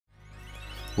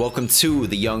Welcome to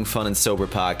the Young, Fun, and Sober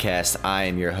podcast. I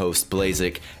am your host,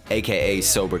 Blazik, aka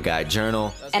Sober Guy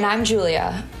Journal. And I'm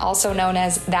Julia, also known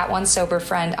as That One Sober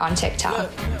Friend on TikTok.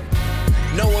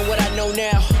 Knowing what I know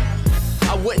now,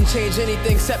 I wouldn't change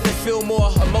anything except to feel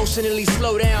more emotionally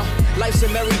slow down. Life's a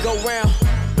merry-go-round,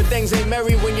 but things ain't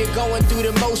merry when you're going through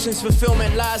the motions.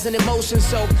 Fulfillment lies in emotion,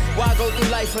 so why go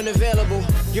through life unavailable?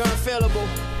 You're unfailable.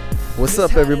 What's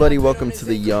up, everybody? Welcome to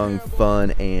the Young,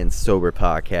 Fun, and Sober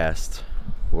podcast.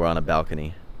 We're on a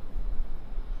balcony,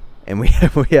 and we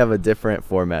have a different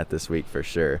format this week for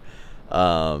sure.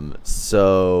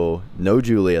 So no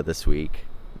Julia this week,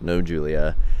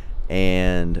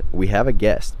 and we have a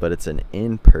guest, but it's an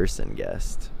in-person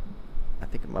guest. I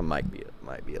think my mic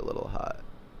might be a little hot.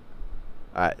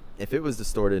 All right, if it was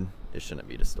distorted, it shouldn't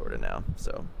be distorted now.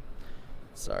 So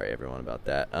sorry everyone about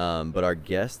that. But our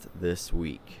guest this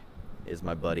week is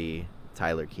my buddy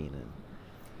Tyler Keenan.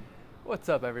 What's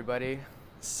up, everybody?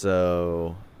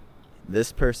 So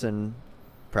this person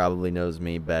probably knows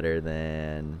me better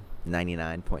than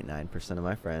 99.9% of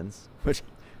my friends, which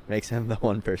makes him the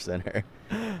 1%er.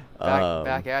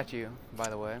 Back at you, by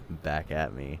the way. Back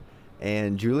at me.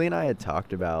 And Julie and I had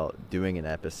talked about doing an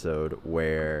episode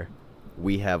where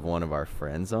we have one of our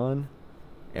friends on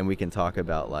and we can talk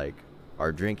about like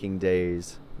our drinking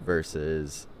days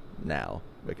versus now,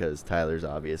 because Tyler's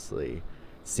obviously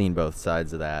seen both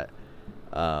sides of that.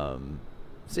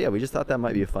 So yeah, we just thought that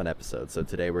might be a fun episode. So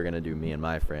today we're going to do me and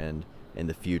my friend. In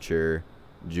the future,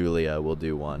 Julia will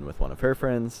do one with one of her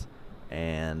friends.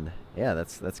 And yeah,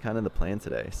 that's kind of the plan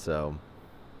today. So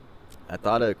I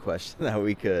thought of a question that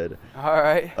we could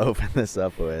open this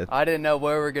up with. I didn't know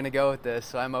where we were going to go with this,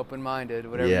 so I'm open-minded.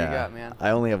 Whatever you got, man. I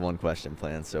only have one question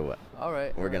planned, so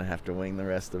we're going to have to wing the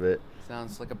rest of it.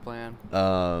 Sounds like a plan.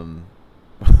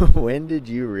 When did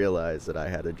you realize that I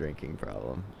had a drinking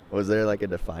problem? Was there like a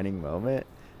defining moment?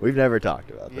 We've never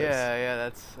talked about this. Yeah,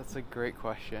 that's a great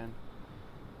question.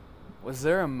 Was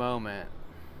there a moment?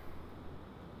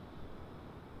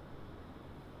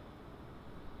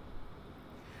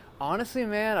 Honestly,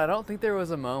 man, I don't think there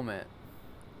was a moment.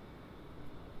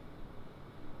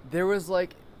 There was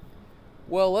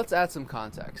let's add some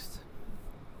context.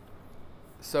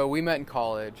 So we met in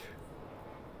college,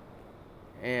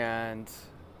 and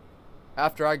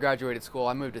after I graduated school,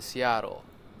 I moved to Seattle.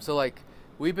 So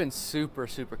we've been super,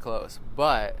 super close,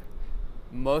 but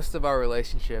most of our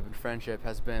relationship and friendship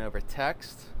has been over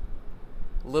text,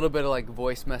 a little bit of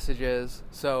voice messages.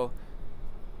 So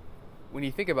when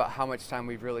you think about how much time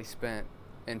we've really spent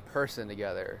in person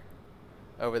together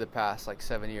over the past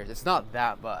 7 years, it's not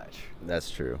that much.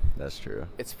 That's true.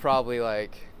 It's probably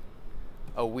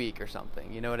a week or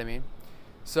something, you know what I mean?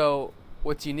 So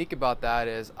what's unique about that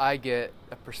is I get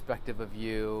a perspective of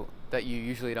you that you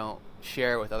usually don't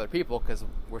share with other people because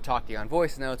we're talking on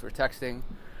voice notes, we're texting.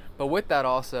 But with that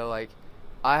also,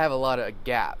 I have a lot of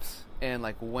gaps in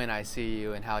when I see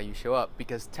you and how you show up,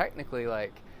 because technically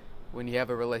when you have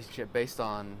a relationship based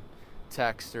on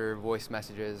text or voice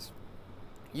messages,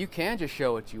 you can just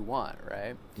show what you want,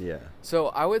 right? Yeah. So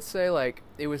I would say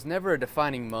it was never a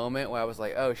defining moment where I was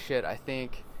like, oh shit, I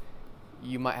think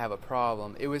you might have a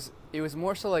problem. It was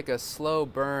more so a slow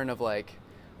burn of a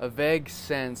vague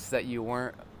sense that you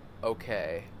weren't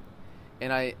okay.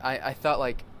 And I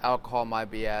thought alcohol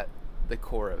might be at the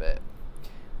core of it.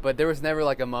 But there was never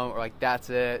a moment where that's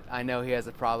it, I know he has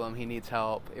a problem, he needs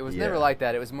help. It was never like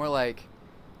that. It was more I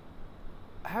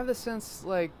have the sense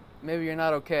maybe you're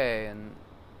not okay, and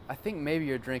I think maybe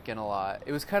you're drinking a lot.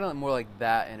 It was kind of more like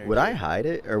that energy. Would I hide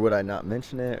it, or would I not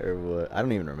mention it, or what? I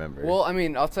don't even remember. Well, I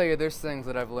mean, I'll tell you, there's things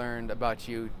that I've learned about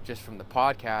you just from the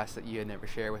podcast that you had never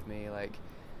shared with me.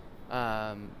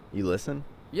 You listen?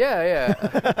 Yeah.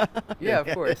 Yeah, of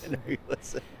course. You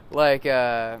listen.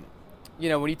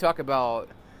 When you talk about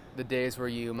the days where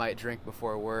you might drink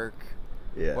before work,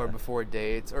 or before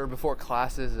dates, or before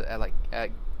classes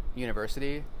at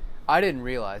university, I didn't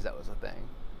realize that was a thing.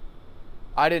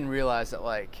 I didn't realize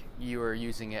that you were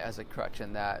using it as a crutch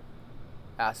in that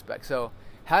aspect. So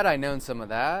had I known some of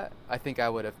that, I think I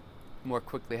would have more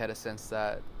quickly had a sense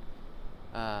that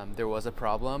there was a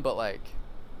problem. But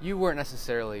you weren't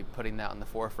necessarily putting that on the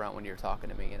forefront when you were talking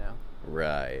to me, you know?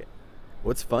 Right.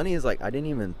 What's funny is I didn't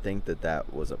even think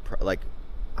that was a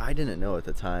I didn't know at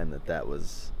the time that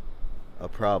was a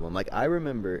problem. I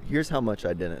remember, here's how much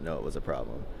I didn't know it was a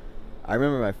problem. I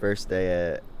remember my first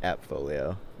day at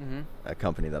Appfolio, a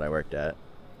company that I worked at.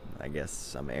 I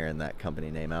guess I'm airing that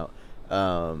company name out.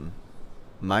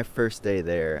 My first day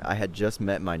there, I had just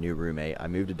met my new roommate. I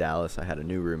moved to Dallas. I had a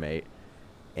new roommate,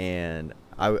 and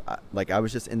I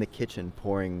was just in the kitchen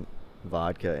pouring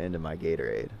vodka into my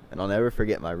Gatorade. And I'll never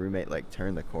forget my roommate like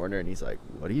turned the corner and he's like,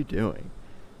 "What are you doing?"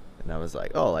 And I was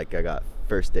like, "Oh, like I got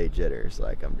first day jitters.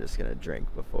 Like I'm just gonna drink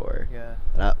before." Yeah.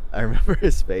 And I remember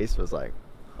his face was like,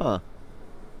 "Huh."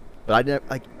 But I didn't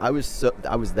like. I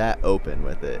was that open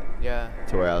with it. Yeah.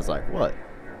 To where I was like, "What?"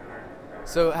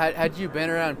 So had you been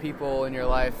around people in your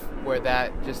life where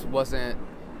that just wasn't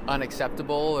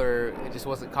unacceptable, or it just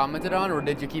wasn't commented on, or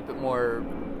did you keep it more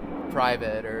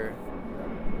private, or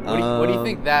what do you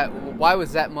think why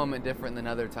was that moment different than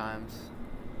other times?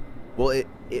 Well,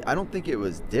 I don't think it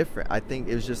was different. I think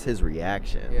it was just his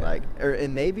reaction. Yeah. Like,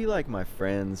 and maybe like my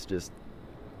friends just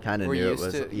kind of knew it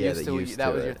was.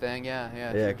 That was your thing. Yeah.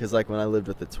 Yeah, Sure. because like when I lived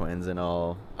with the twins and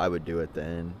all, I would do it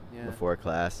then before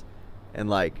class, and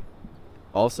like,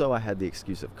 also I had the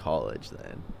excuse of college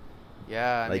then.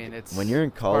 Yeah, I like, mean it's when you're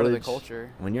in college, part of the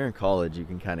culture. When you're in college, you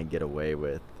can kind of get away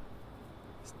with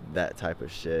that type of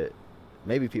shit.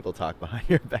 Maybe people talk behind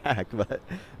your back, but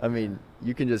I mean,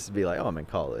 you can just be like, "Oh, I'm in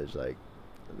college." Like,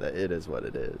 it is what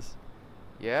it is.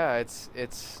 Yeah,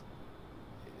 it's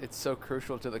so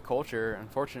crucial to the culture,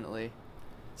 unfortunately.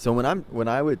 So when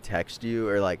I would text you,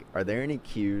 or like, are there any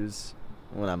cues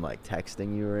when I'm like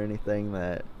texting you or anything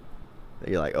that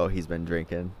you're like, "Oh, he's been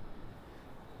drinking"?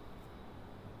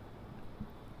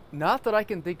 Not that I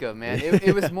can think of, man.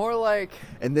 It was more like...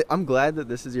 And I'm glad that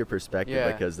this is your perspective, Yeah.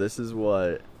 because this is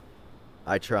what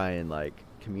I try and like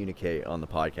communicate on the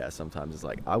podcast sometimes. Is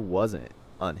like, I wasn't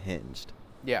unhinged.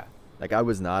 Yeah. Like, I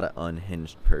was not an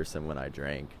unhinged person when I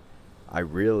drank. I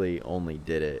really only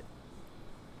did it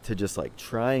to just like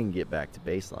try and get back to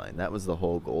baseline. That was the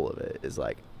whole goal of it, is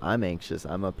like, I'm anxious,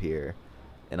 I'm up here,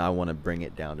 and I want to bring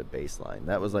it down to baseline.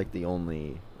 That was like the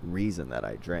only reason that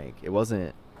I drank. It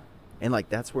wasn't... And like,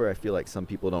 that's where I feel like some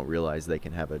people don't realize they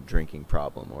can have a drinking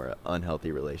problem or an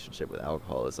unhealthy relationship with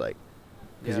alcohol, is like,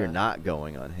 because you're not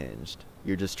going unhinged.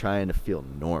 You're just trying to feel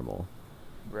normal.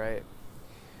 Right.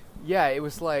 Yeah, it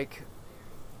was like,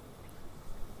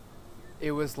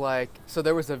 so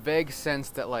there was a vague sense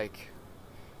that like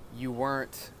you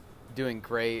weren't doing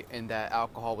great and that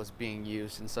alcohol was being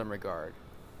used in some regard.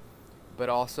 But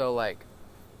also like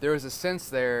there was a sense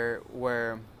there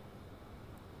where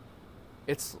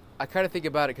I kind of think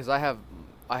about it because I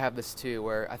have this too,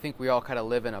 where I think we all kind of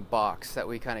live in a box that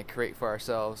we kind of create for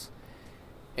ourselves.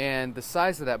 And the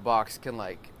size of that box can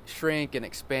like shrink and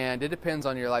expand. It depends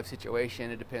on your life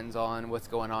situation. It depends on what's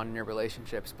going on in your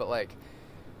relationships. But like,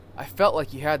 I felt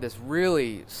like you had this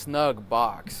really snug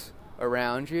box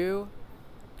around you.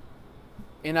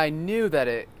 And I knew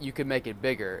that you could make it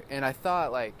bigger. And I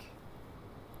thought like,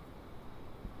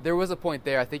 there was a point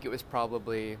there, I think it was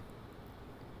probably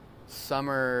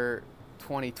summer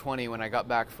 2020 when I got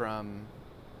back from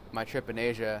my trip in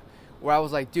Asia, where I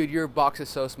was like, dude, your box is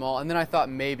so small. And then I thought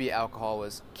maybe alcohol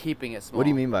was keeping it small. What do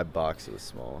you mean by box was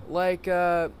small? Like,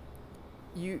 I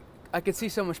could see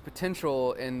so much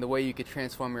potential in the way you could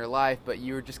transform your life, but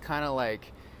you were just kind of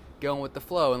like going with the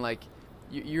flow. And like,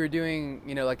 you were doing,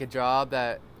 like a job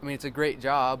that, I mean, it's a great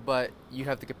job, but you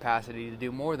have the capacity to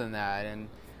do more than that. And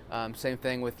same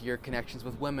thing with your connections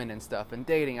with women and stuff and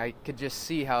dating. I could just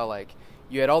see how like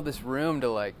you had all this room to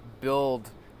like build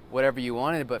whatever you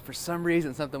wanted, but for some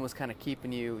reason something was kind of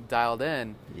keeping you dialed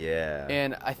in. Yeah.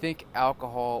 And I think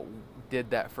alcohol did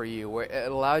that for you, where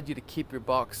it allowed you to keep your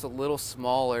box a little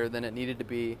smaller than it needed to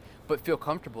be, but feel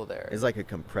comfortable there. It's like a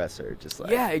compressor, just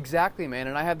like... Yeah, exactly, man.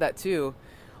 And I have that too.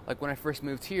 Like when I first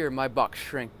moved here, my box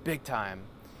shrank big time.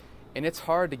 And it's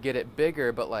hard to get it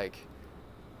bigger, but like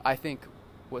I think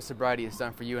what sobriety has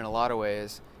done for you in a lot of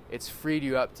ways, it's freed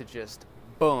you up to just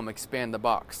boom, expand the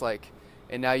box. Like,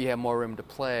 and now you have more room to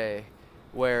play,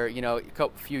 where, a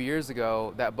few years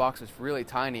ago, that box was really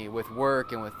tiny with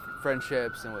work and with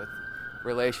friendships and with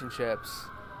relationships.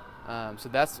 So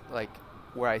that's like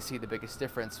where I see the biggest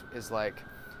difference is like,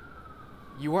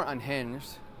 you weren't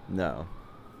unhinged. No.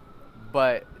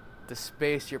 But the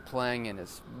space you're playing in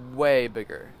is way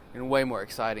bigger and way more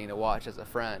exciting to watch as a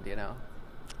friend,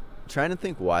 Trying to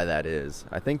think why that is.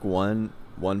 I think one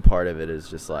part of it is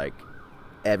just like,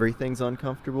 everything's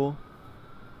uncomfortable.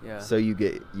 Yeah. So you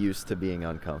get used to being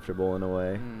uncomfortable in a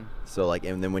way. Mm. So like,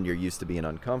 and then when you're used to being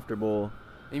uncomfortable...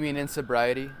 You mean in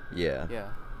sobriety? Yeah. Yeah.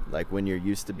 Like when you're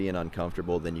used to being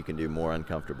uncomfortable, then you can do more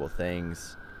uncomfortable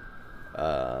things.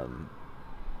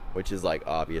 Which is like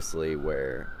obviously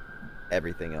where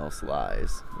everything else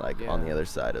lies, like on the other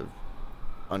side of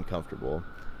uncomfortable.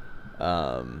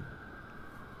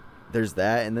 There's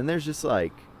that, and then there's just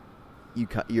like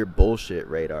your bullshit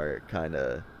radar kind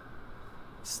of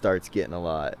starts getting a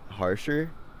lot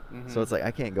harsher. Mm-hmm. So it's like,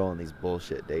 I can't go on these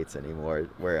bullshit dates anymore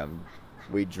where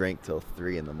we drink till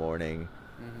 3 a.m.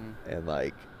 and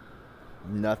like,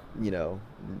 not,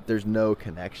 there's no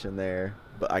connection there,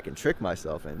 but I can trick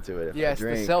myself into it if I it's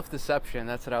drink. the self-deception.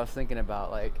 That's what I was thinking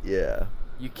about. Like, Yeah.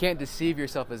 you can't deceive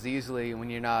yourself as easily when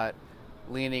you're not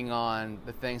leaning on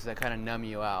the things that kind of numb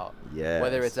you out. Yes.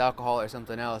 Whether it's alcohol or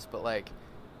something else, but like,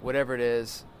 whatever it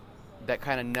is that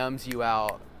kind of numbs you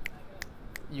out,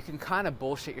 you can kind of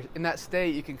bullshit. In that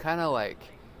state, you can kind of like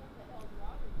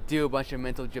do a bunch of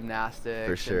mental gymnastics.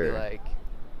 For sure. And be like,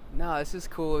 no, this is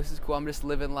cool, I'm just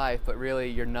living life. But really,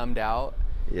 you're numbed out.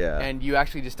 Yeah. And you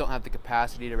actually just don't have the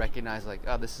capacity to recognize, like,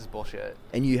 oh, this is bullshit.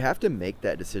 And you have to make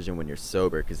that decision when you're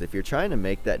sober, because if you're trying to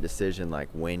make that decision like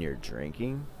when you're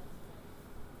drinking,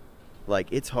 like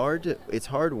it's hard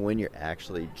when you're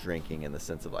actually drinking, in the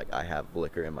sense of like, I have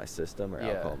liquor in my system or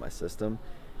alcohol in my system.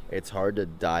 It's hard to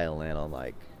dial in on,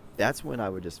 like, that's when I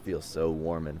would just feel so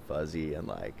warm and fuzzy and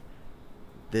like,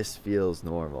 this feels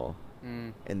normal.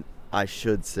 And I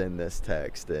should send this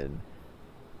text and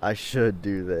I should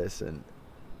do this, and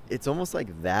it's almost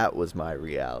like that was my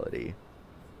reality.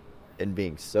 And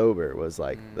being sober was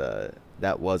like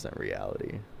that wasn't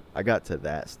reality. I got to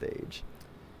that stage.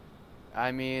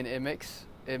 I mean, it makes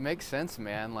sense,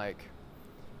 man. Like,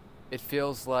 it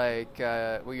feels like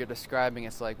what you're describing.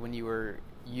 It's like when you were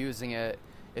using it,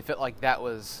 it felt like that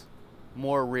was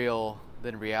more real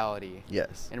than reality.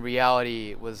 Yes. And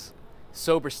reality was,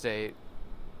 sober state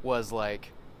was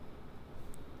like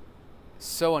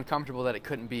so uncomfortable that it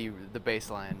couldn't be the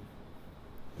baseline.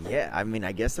 Yeah, I mean,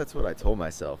 I guess that's what I told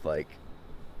myself. Like,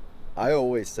 I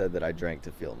always said that I drank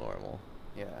to feel normal.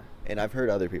 Yeah. And I've heard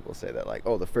other people say that, like,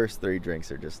 oh, the first 3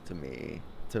 drinks are just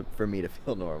for me to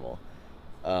feel normal.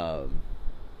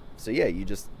 So yeah, you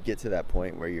just get to that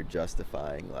point where you're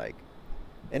justifying, like,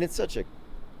 and it's such a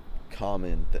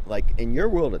common like, in your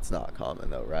world it's not common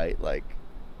though, right? Like,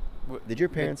 did your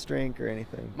parents drink or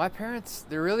anything? My parents,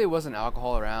 there really wasn't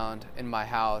alcohol around in my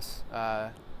house.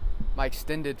 My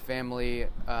extended family,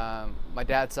 my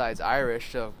dad's side's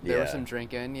Irish, so there was some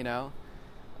drinking,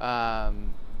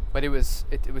 but it was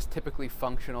typically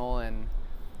functional, and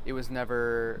it was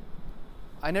never.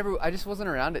 I just wasn't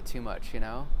around it too much,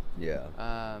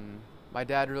 Yeah. My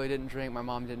dad really didn't drink. My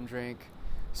mom didn't drink,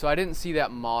 so I didn't see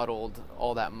that modeled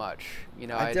all that much.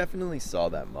 I definitely saw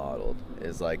that modeled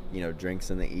as like,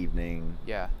 drinks in the evening.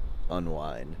 Yeah.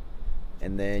 Unwind.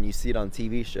 And then you see it on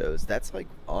TV shows. That's like,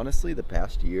 honestly, the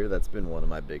past year, that's been one of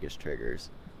my biggest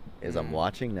triggers. Is I'm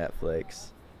watching Netflix,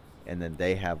 and then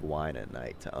they have wine at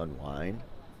night to unwind,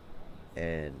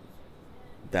 and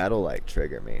that'll like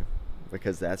trigger me,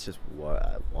 because that's just what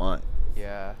I want.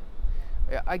 Yeah,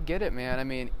 I get it, man. I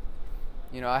mean,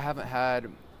 I haven't had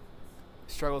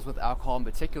struggles with alcohol in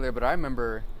particular, but I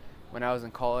remember when I was in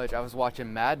college, I was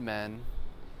watching Mad Men,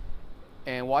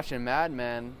 and watching Mad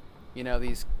Men,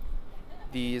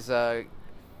 these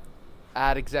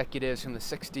ad executives from the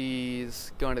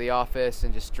 60s going to the office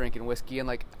and just drinking whiskey, and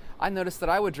like, I noticed that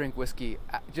I would drink whiskey,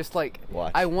 just like,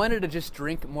 I wanted to just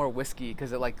drink more whiskey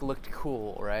because it like looked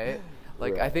cool, right?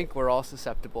 Like, Right. I think we're all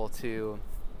susceptible to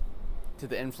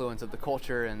the influence of the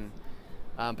culture, and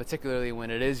particularly when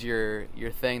it is your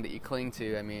thing that you cling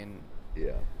to. I mean,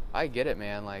 Yeah. I get it,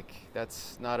 man. Like,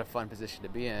 that's not a fun position to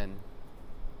be in,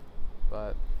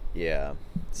 but Yeah.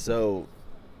 So,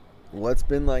 what's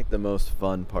been like the most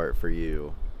fun part for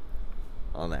you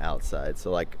on the outside?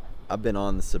 So like, I've been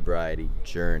on the sobriety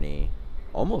journey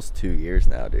almost 2 years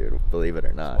now, dude. Believe it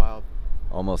or not. it's wild.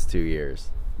 Almost 2 years.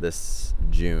 This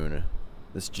June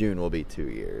will be 2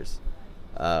 years.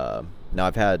 Now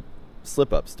I've had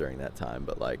slip-ups during that time,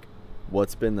 but like,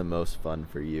 what's been the most fun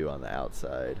for you on the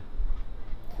outside,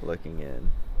 looking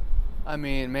in? I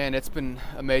mean, man, it's been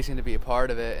amazing to be a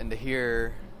part of it and to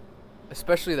hear,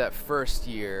 especially that first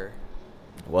year.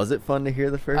 Was it fun to hear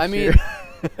the first I mean, year?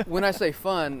 when I say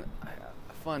fun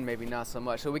maybe not so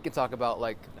much. So we can talk about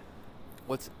like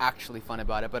what's actually fun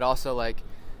about it, but also like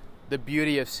the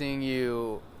beauty of seeing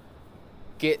you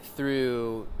get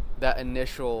through that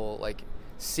initial like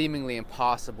seemingly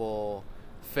impossible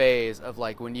phase of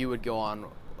like when you would go on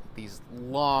these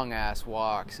long ass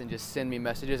walks and just send me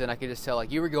messages, and I could just tell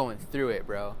like you were going through it,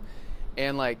 bro.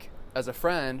 And like, as a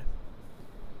friend,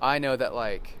 I know that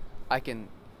like I can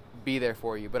be there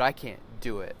for you, but I can't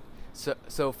do it.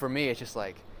 So for me, it's just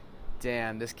like,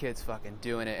 damn, this kid's fucking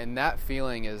doing it. And that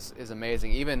feeling is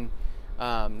amazing. Even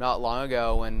not long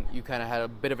ago, when you kind of had a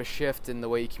bit of a shift in the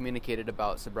way you communicated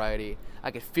about sobriety,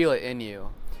 I could feel it in you.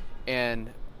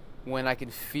 And when I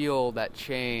can feel that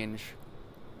change,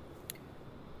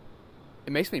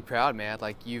 it makes me proud, man.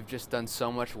 Like, you've just done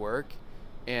so much work,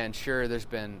 and sure, there's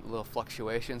been little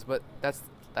fluctuations, but that's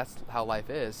how life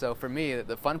is. So for me,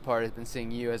 the fun part has been seeing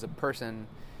you as a person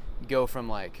go from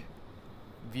like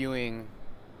viewing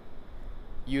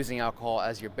using alcohol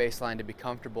as your baseline to be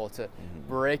comfortable to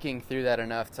breaking through that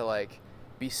enough to like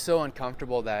be so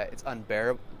uncomfortable that it's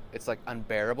unbearable. It's like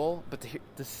unbearable, but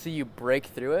to see you break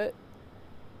through it,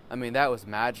 I mean, that was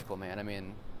magical, man. I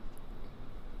mean,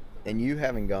 and you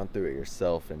having gone through it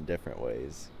yourself in different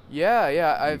ways. Yeah,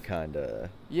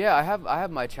 I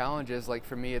have my challenges. Like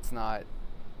for me, it's not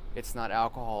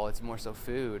alcohol. It's more so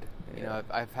food. Yeah. You know,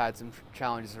 I've had some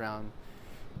challenges around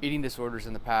eating disorders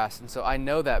in the past, and so I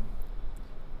know that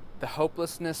the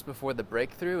hopelessness before the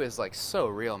breakthrough is like so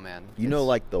real, man. You know,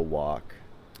 like the walk.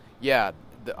 Yeah,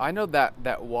 I know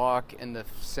that walk in the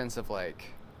sense of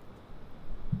like,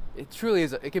 it truly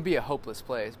is. It can be a hopeless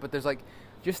place, but there's like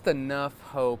just enough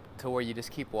hope to where you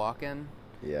just keep walking.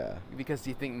 Yeah. Because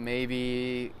you think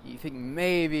maybe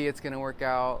it's gonna work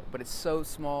out, but it's so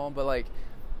small. But like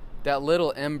that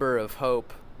little ember of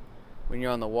hope when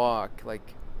you're on the walk, like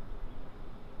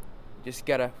you just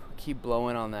gotta keep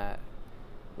blowing on that.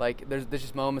 Like there's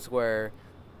just moments where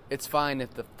it's fine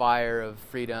if the fire of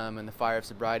freedom and the fire of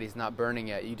sobriety is not burning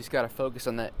yet. You just gotta focus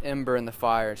on that ember in the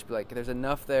fire. Just be like, there's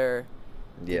enough there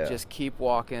to just keep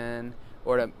walking,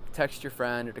 or to text your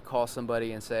friend or to call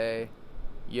somebody and say,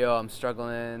 yo, I'm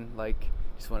struggling, like,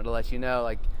 just wanted to let you know.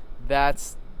 Like,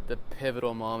 that's the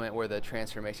pivotal moment where the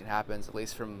transformation happens, at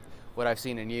least from what I've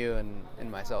seen in you and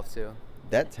in myself too.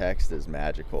 That text is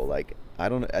magical. Like,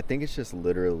 I think it's just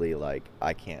literally like,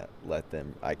 I can let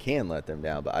them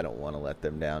down, but I don't want to let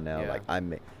them down now. Yeah.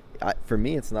 Like for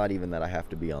me, it's not even that I have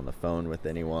to be on the phone with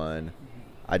anyone.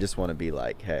 I just want to be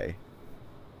like, hey,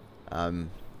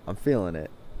 I'm feeling it.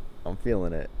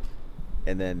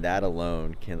 And then that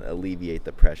alone can alleviate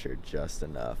the pressure just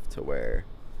enough to where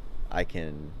I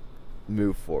can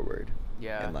move forward.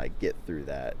 Yeah. And like get through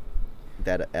that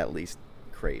at least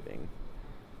craving.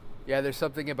 Yeah, there's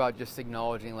something about just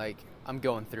acknowledging, like, I'm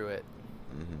going through it.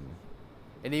 Mm-hmm.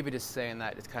 And even just saying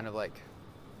that, it's kind of like,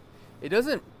 it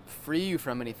doesn't free you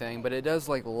from anything, but it does,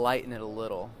 like, lighten it a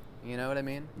little. You know what I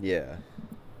mean? Yeah.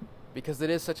 Because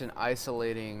it is such an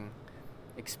isolating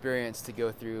experience to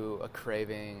go through a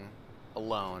craving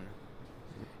alone.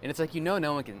 And it's like, no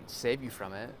one can save you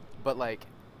from it, but, like,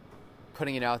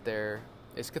 putting it out there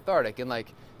is cathartic. And,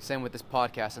 like, same with this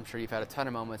podcast, I'm sure you've had a ton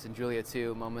of moments, and Julia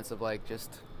too, moments of, like,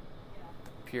 just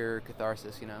pure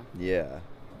catharsis, you know?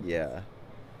 Yeah.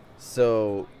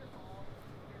 So,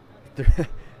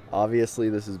 obviously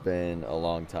this has been a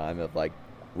long time of, like,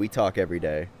 we talk every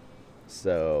day.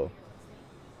 So,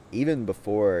 even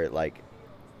before, like,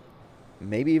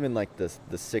 maybe even, like, the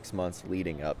 6 months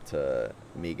leading up to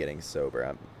me getting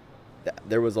sober,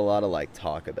 there was a lot of, like,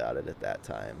 talk about it at that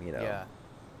time, you know? Yeah.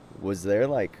 Was there,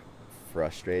 like,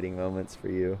 frustrating moments for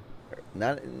you?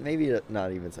 Not even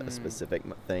a specific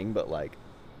thing, but, like,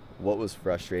 what was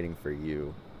frustrating for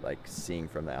you, like, seeing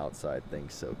from the outside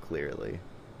things so clearly?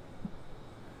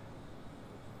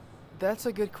 That's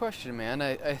a good question, man.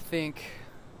 I think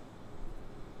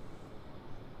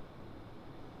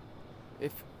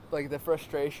if, like, the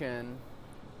frustration,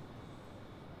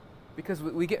 because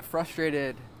we get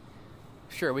frustrated,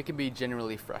 sure, we can be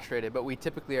generally frustrated, but we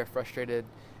typically are frustrated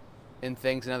in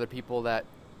things and other people that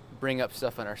bring up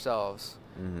stuff in ourselves,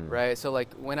 right? So,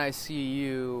 like, when I see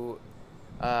you,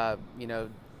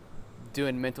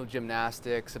 doing mental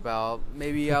gymnastics about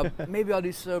maybe I'll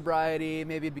do sobriety,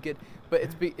 maybe it'd be good, but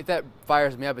if that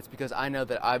fires me up, it's because I know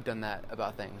that I've done that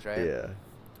about things, right? Yeah.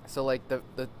 So, like, the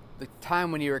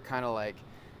time when you were kind of like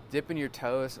dipping your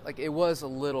toes, like, it was a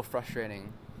little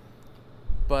frustrating,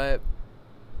 but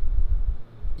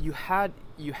you had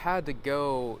to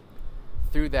go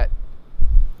through that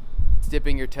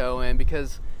dipping your toe in,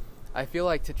 because I feel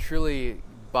like to truly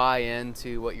buy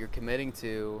into what you're committing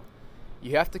to,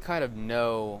 you have to kind of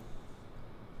know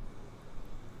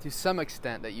to some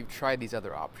extent that you've tried these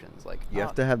other options. Like, You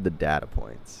have to have the data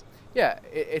points. Yeah,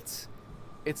 it's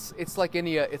like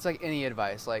any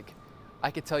advice. Like,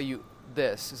 I could tell you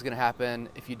this is going to happen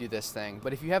if you do this thing,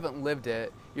 but if you haven't lived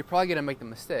it, you're probably going to make the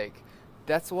mistake.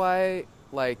 That's why,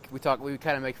 like, we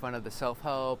kind of make fun of the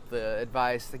self-help, the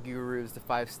advice, the gurus, the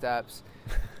 5 steps.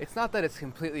 It's not that it's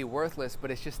completely worthless,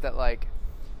 but it's just that, like,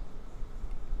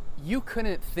 you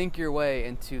couldn't think your way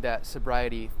into that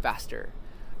sobriety faster.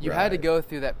 You had to go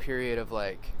through that period of,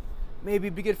 like, maybe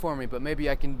it'd be good for me, but maybe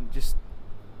I can just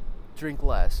drink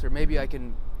less, or maybe I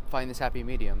can find this happy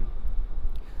medium.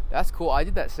 That's cool. I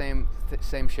did that same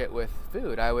shit with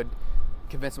food. I would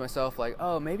convince myself, like,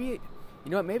 oh, maybe,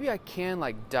 you know what, maybe I can,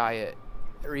 like, diet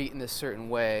or eat in this certain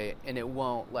way and it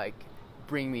won't, like,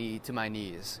 bring me to my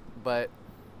knees. But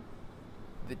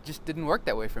it just didn't work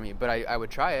that way for me. But I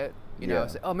would try it, you know.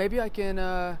 Say, oh, maybe I can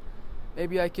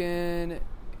maybe I can,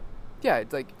 yeah,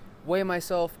 it's like weigh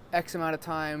myself X amount of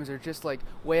times, or just like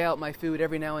weigh out my food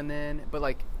every now and then. But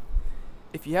like,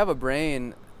 if you have a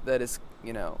brain that is,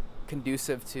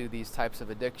 conducive to these types of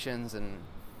addictions and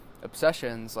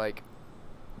obsessions, like,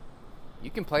 you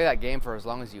can play that game for as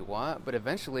long as you want, but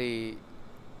eventually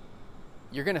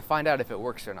you're going to find out if it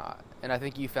works or not. And I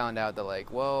think you found out that,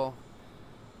 like, well,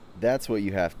 that's what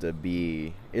you have to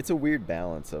be. It's a weird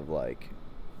balance of, like,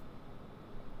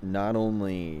 not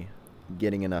only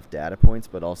getting enough data points,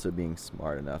 but also being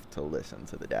smart enough to listen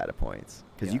to the data points.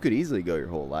 Because you could easily go your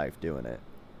whole life doing it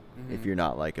if you're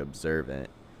not, like, observant.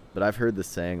 But I've heard the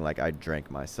saying, like, I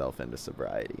drank myself into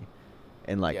sobriety.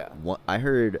 And, like, I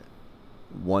heard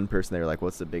one person, they were like,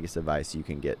 what's the biggest advice you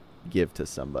can give to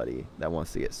somebody that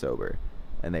wants to get sober?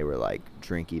 And they were like,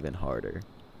 drink even harder.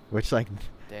 Which, like,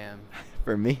 damn.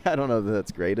 For me, I don't know that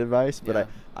that's great advice, but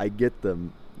I get the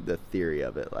theory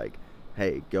of it. Like,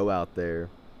 hey, go out there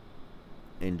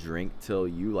and drink till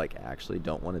you, like, actually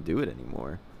don't want to do it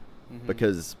anymore.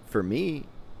 Because for me,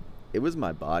 it was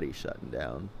my body shutting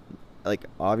down. Like,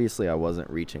 obviously I wasn't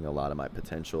reaching a lot of my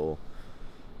potential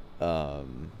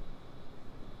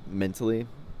mentally,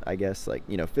 I guess. Like,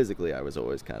 physically I was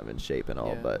always kind of in shape and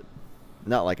all, but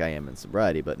not like I am in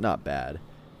sobriety, but not bad.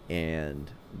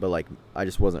 But like, I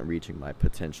just wasn't reaching my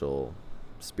potential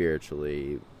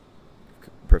spiritually,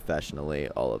 professionally,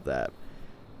 all of that.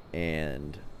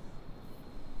 And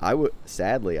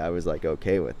sadly, I was like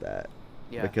okay with that,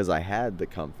 because I had the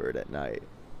comfort at night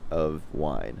of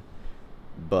wine,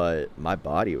 but my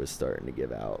body was starting to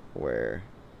give out, where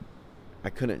I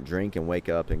couldn't drink and wake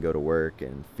up and go to work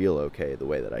and feel okay the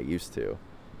way that I used to.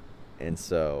 And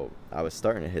so I was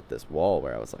starting to hit this wall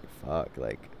where I was like, fuck,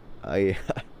 like, I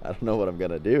don't know what I'm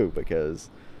going to do, because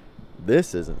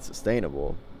this isn't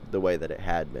sustainable the way that it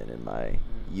had been in my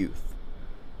youth.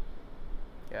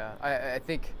 Yeah, I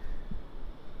think,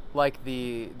 like,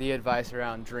 the advice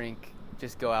around drink,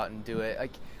 just go out and do it.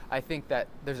 Like, I think that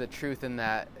there's a truth in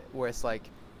that, where it's like,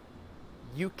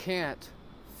 you can't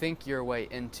think your way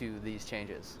into these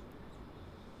changes.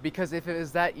 Because if it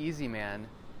was that easy, man,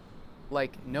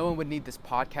 like, no one would need this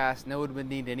podcast, no one would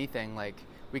need anything. Like,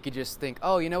 we could just think,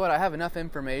 oh, you know what, I have enough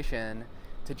information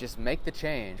to just make the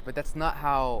change. But that's not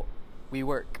how we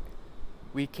work.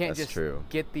 We can't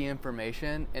get the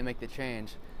information and make the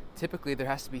change. Typically, there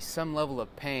has to be some level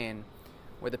of pain,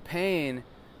 where the pain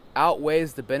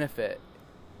outweighs the benefit.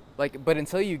 Like, but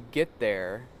until you get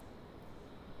there,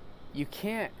 you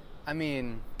can't. I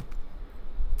mean,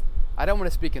 I don't want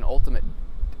to speak in ultimate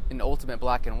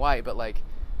black and white, but like,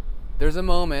 there's a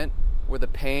moment where the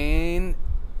pain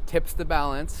tips the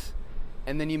balance,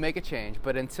 and then you make a change.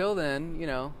 But until then,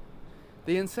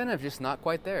 the incentive's just not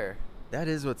quite there. That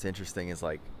is what's interesting, is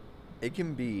like, it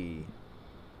can be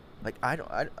like, I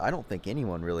don't think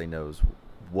anyone really knows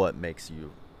what makes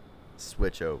you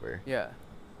switch over. Yeah.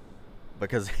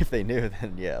 Because if they knew,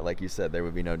 then like you said, there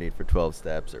would be no need for 12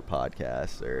 steps or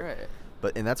podcasts or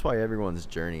right. And that's why everyone's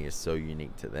journey is so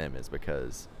unique to them, is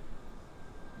because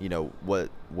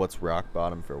what's rock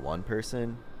bottom for one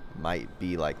person might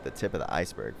be like the tip of the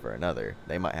iceberg for another.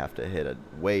 They might have to hit a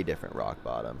way different rock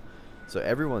bottom. So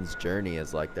everyone's journey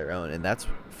is like their own, and that's,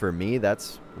 for me,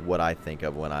 that's what I think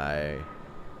of when I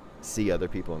see other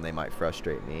people and they might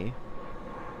frustrate me.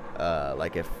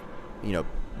 Like, if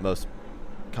most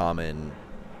common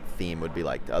theme would be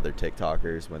like the other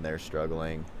TikTokers when they're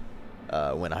struggling,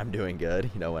 when I'm doing good.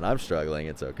 When I'm struggling,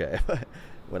 it's okay. But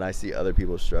when I see other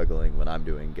people struggling when I'm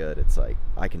doing good, it's like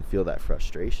I can feel that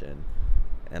frustration,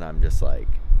 and I'm just like,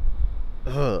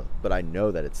 ugh. But I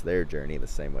know that it's their journey the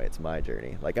same way it's my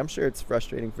journey. Like, I'm sure it's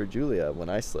frustrating for Julia when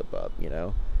I slip up,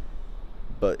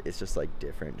 but it's just like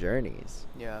different journeys.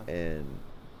 Yeah. And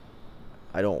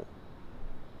I don't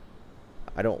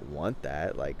want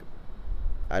that. Like,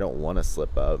 I don't want to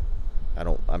slip up.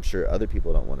 I'm sure other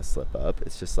people don't want to slip up.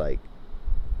 It's just like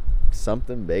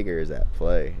something bigger is at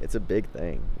play. It's a big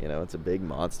thing, it's a big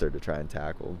monster to try and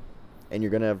tackle. And you're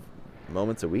going to have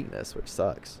moments of weakness, which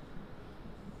sucks.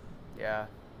 Yeah.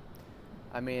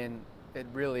 I mean, it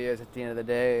really is, at the end of the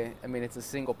day. I mean, it's a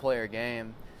single player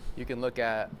game. You can look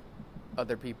at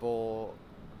other people,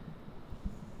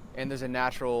 and there's a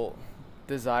natural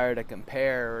desire to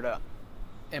compare or to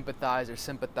empathize or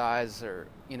sympathize, or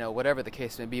whatever the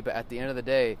case may be. But at the end of the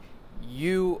day,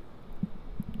 you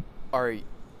are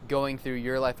going through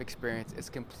your life experience. It's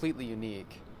completely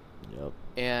unique. Yep.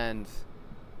 And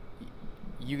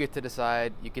you get to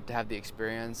decide, you get to have the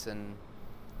experience, and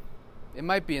it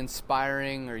might be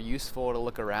inspiring or useful to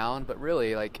look around, but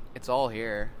really, like, it's all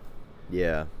here.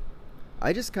 Yeah.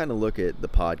 I just kind of look at the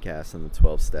podcast and the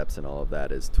 12 steps and all of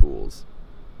that as tools.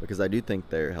 because I do think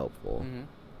they're helpful.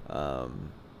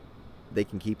 They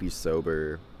can keep you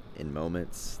sober in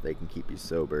moments. They can keep you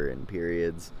sober in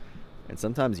periods. And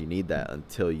sometimes you need that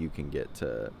until you can get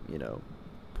to,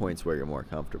 points where you're more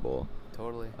comfortable.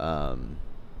 Totally.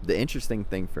 The interesting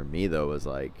thing for me, though, was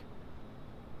like,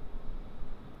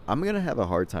 I'm going to have a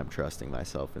hard time trusting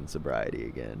myself in sobriety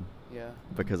again. Yeah.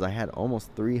 Because I had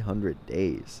almost 300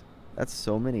 days. That's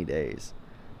so many days.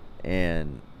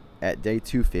 And at day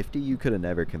 250, you could have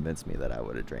never convinced me that I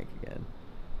would have drank again.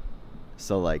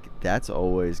 So, like, that's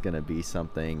always going to be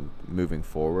something moving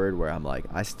forward where I'm like,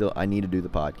 I need to do the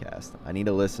podcast. I need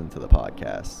to listen to the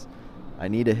podcasts. I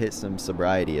need to hit some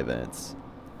sobriety events.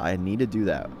 I need to do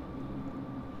that.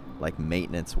 Like,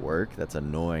 maintenance work that's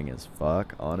annoying as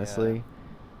fuck, honestly.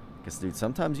 Because, dude,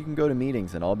 sometimes you can go to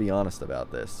meetings, and I'll be honest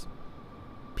about this.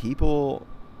 People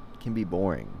can be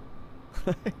boring.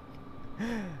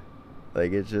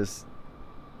 Like, it's just,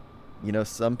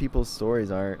 some people's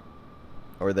stories aren't,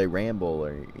 or they ramble,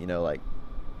 or, like,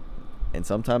 and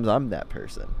sometimes I'm that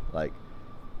person. Like,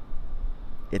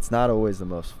 it's not always the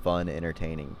most fun,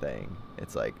 entertaining thing.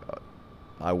 It's like,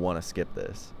 I want to skip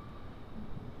this.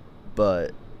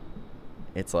 But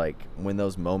it's like, when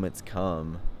those moments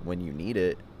come, when you need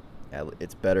it,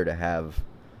 it's better to have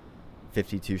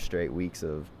 52 straight weeks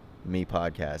of me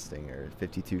podcasting, or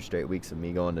 52 straight weeks of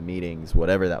me going to meetings,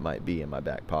 whatever that might be, in my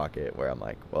back pocket, where I'm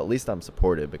like, well, at least I'm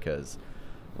supported. Because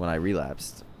when I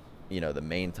relapsed, the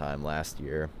main time last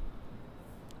year,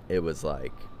 it was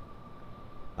like,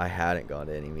 I hadn't gone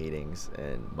to any meetings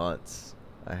in months.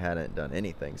 I hadn't done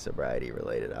anything sobriety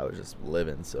related. I was just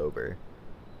living sober.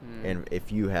 And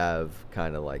if you have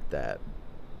kind of like that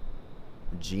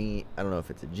gene, I don't know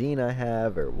if it's a gene I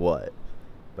have or what,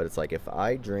 but it's like, if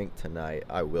I drink tonight,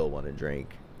 I will want to drink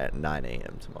at 9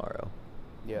 a.m. tomorrow.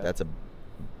 Yeah. That's a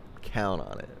count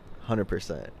on it,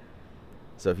 100%.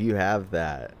 So if you have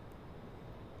that,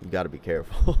 you got to be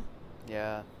careful.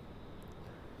 Yeah.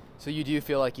 So you do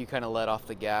feel like you kind of let off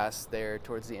the gas there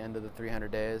towards the end of the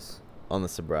 300 days? On the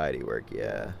sobriety work,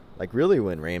 yeah. Like, really,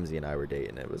 when Ramsey and I were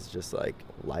dating, it was just like,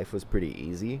 life was pretty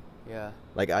easy. Yeah.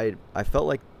 Like, I felt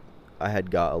like I had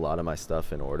got a lot of my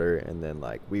stuff in order, and then,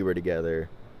 like, we were together,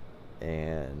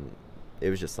 and it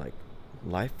was just like,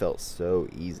 life felt so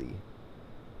easy.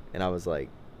 And I was like,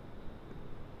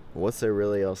 what's there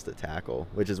really else to tackle?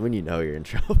 Which is when you're in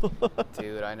trouble.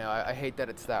 Dude, I know. I hate that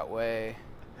it's that way.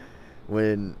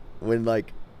 When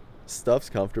like, stuff's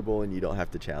comfortable and you don't have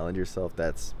to challenge yourself,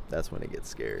 that's when it gets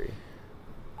scary.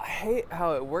 I hate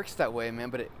how it works that way, man,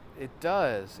 but it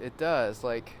does. It does.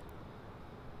 Like,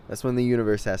 that's when the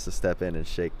universe has to step in and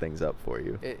shake things up for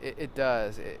you. It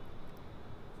does.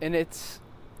 And it's...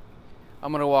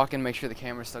 I'm going to walk and make sure the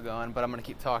camera's still going, but I'm going to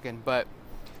keep talking. But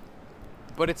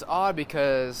it's odd,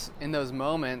 because in those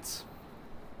moments,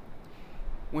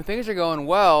 when things are going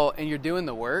well and you're doing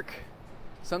the work,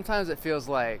 sometimes it feels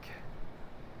like,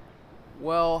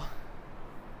 well,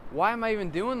 why am I even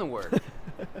doing the work?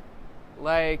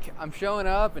 Like, I'm showing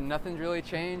up and nothing's really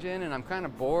changing, and I'm kind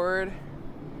of bored,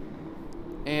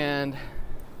 and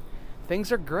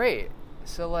things are great.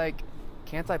 So, like,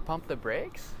 can't I pump the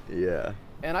brakes? Yeah.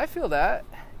 And I feel that.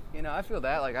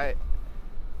 Like,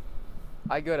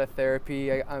 I go to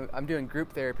therapy. I'm doing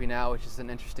group therapy now, which is an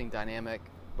interesting dynamic.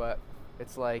 But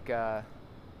it's like,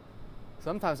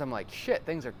 sometimes I'm like, shit,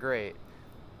 things are great.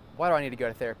 Why do I need to go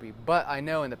to therapy? But I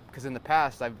know because in the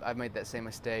past I've made that same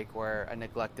mistake where I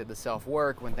neglected the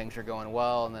self-work when things are going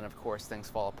well, and then of course things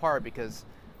fall apart, because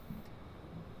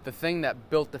the thing that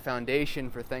built the foundation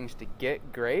for things to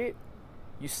get great,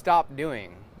 you stop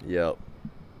doing. Yep.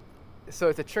 So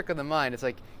it's a trick of the mind. It's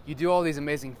like, you do all these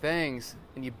amazing things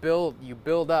and you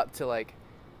build up to, like,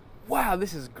 wow,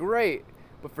 this is great.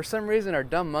 But for some reason our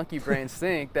dumb monkey brains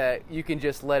think that you can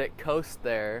just let it coast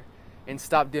there and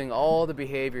stop doing all the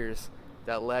behaviors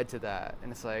that led to that.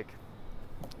 And it's like,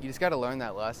 you just got to learn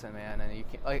that lesson, man. And you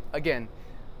can't, like, again,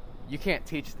 you can't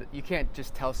you can't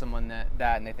just tell someone that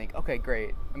and they think, okay,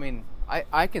 great. I mean,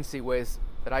 I can see ways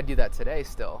that I do that today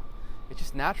still. It's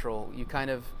just natural.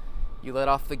 You let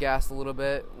off the gas a little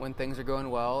bit when things are going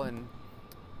well, and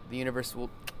the universe will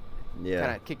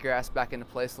kind of kick your ass back into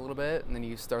place a little bit, and then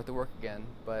you start the work again.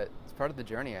 But it's part of the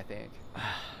journey, I think.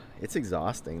 It's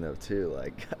exhausting, though, too.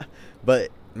 Like, but,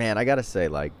 man, I gotta say,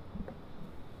 like,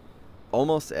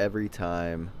 almost every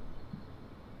time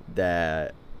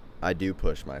that I do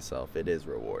push myself, it is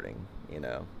rewarding,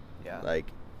 Yeah. Like,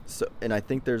 so, and I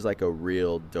think there's, like, a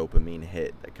real dopamine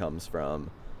hit that comes from,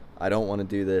 I don't want to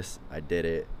do this, I did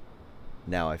it,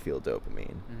 now I feel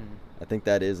dopamine. Mm-hmm. I think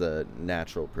that is a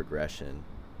natural progression.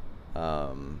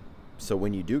 so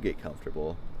when you do get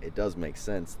comfortable, it does make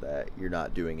sense that you're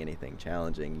not doing anything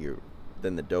challenging.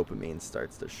 Then the dopamine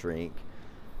starts to shrink.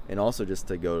 And also just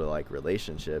to go to like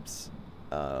relationships,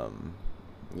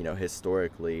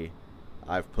 historically,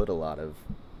 I've put a lot of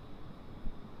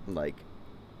like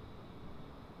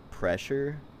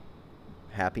pressure,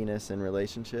 happiness in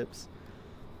relationships.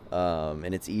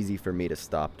 And it's easy for me to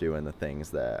stop doing the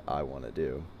things that I want to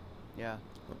do. Yeah.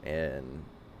 And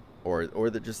or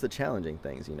just the challenging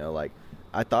things, like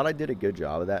I thought I did a good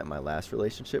job of that in my last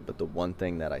relationship, but the one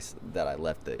thing that I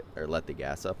let the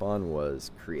gas up on was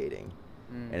creating.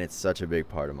 And it's such a big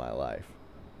part of my life.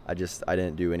 I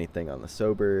didn't do anything on the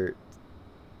sober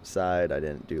side. I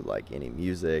didn't do like any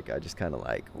music. I just kind of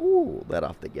like let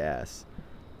off the gas.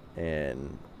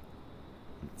 And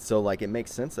so like it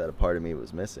makes sense that a part of me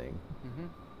was missing.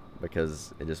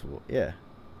 Because it just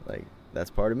like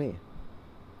that's part of me.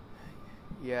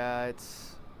 Yeah,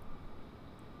 it's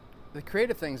the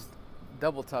creative thing's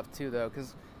double tough too, though,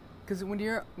 because when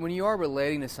you are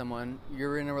relating to someone,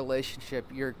 you're in a relationship,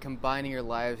 you're combining your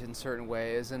lives in certain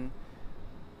ways, and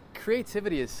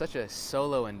creativity is such a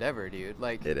solo endeavor, dude.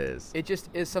 Like it is. It just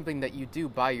is something that you do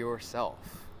by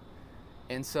yourself,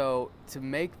 and so to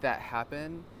make that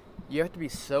happen, you have to be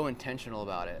so intentional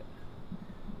about it,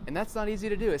 and that's not easy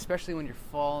to do, especially when you're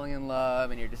falling in love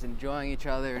and you're just enjoying each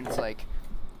other, and it's like,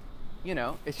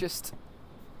 it's just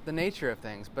the nature of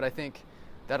things. But I think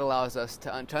that allows us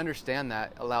to understand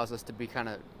that, allows us to be kind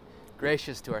of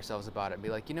gracious to ourselves about it and be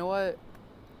like, you know what?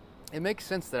 It makes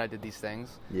sense that I did these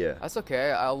things. Yeah. That's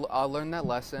okay. I'll learn that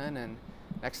lesson, and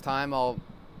next time I'll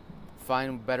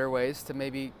find better ways to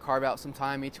maybe carve out some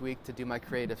time each week to do my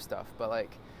creative stuff. But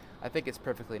like, I think it's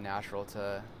perfectly natural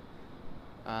to,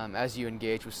 as you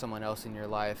engage with someone else in your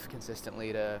life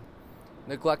consistently, to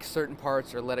neglect certain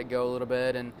parts or let it go a little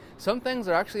bit. And some things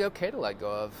are actually okay to let go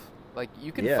of. Like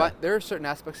you can find, there are certain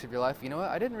aspects of your life, you know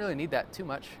what, I didn't really need that too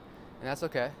much, and that's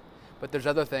okay. But there's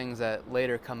other things that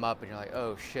later come up and you're like,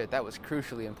 oh shit, that was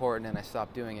crucially important and I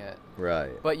stopped doing it.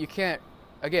 Right. But you can't,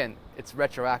 again, it's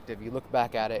retroactive. You look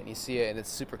back at it and you see it and it's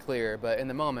super clear, but in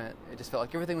the moment it just felt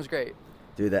like everything was great.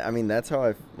 Dude, that's how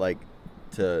I like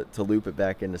to loop it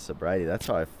back into sobriety. That's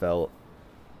how I felt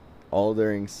all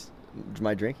during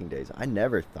my drinking days. I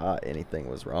never thought anything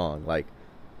was wrong. Like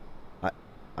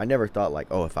I never thought like,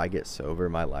 oh, if I get sober,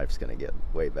 my life's gonna get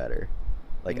way better.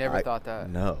 Like you never thought that?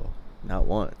 No, not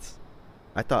once.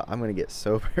 I thought I'm gonna get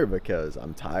sober because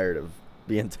I'm tired of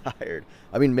being tired.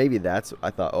 I mean, maybe I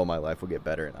thought, oh, my life will get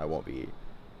better and I won't be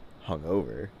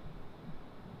hungover.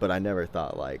 But I never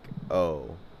thought like,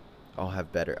 oh, I'll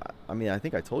have better. I mean, I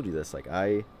think I told you this. Like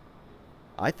I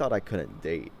thought I couldn't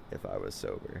date if I was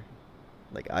sober.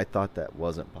 Like I thought that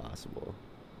wasn't possible.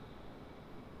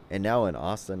 And now in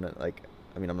Austin, like,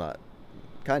 I mean, I'm not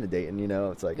kind of dating,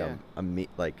 it's like yeah. I'm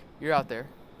like you're out there.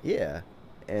 Yeah.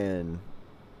 And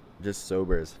just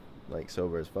sober as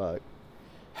fuck.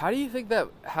 How do you think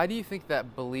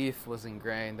that belief was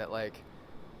ingrained that like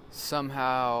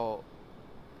somehow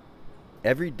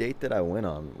every date that I went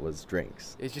on was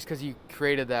drinks? It's just because you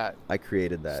created that. I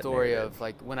created that story narrative. Of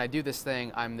like, when I do this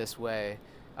thing, I'm this way.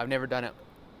 I've never done it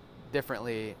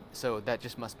differently, so that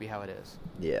just must be how it is.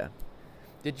 Yeah.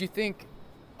 Did you think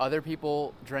other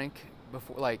people drank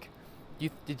before? Like,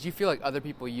 did you feel like other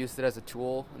people used it as a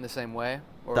tool in the same way?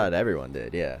 Or? Thought everyone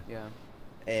did, yeah. Yeah.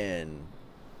 And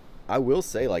I will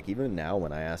say, like, even now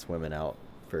when I ask women out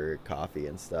for coffee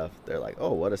and stuff, they're like,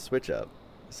 oh, what a switch up.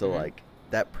 So, like,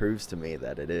 that proves to me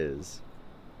that it is,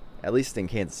 at least in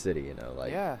Kansas City,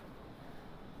 like. Yeah.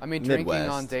 I mean, Midwest. Drinking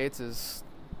on dates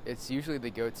it's usually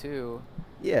the go-to.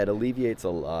 Yeah, it alleviates a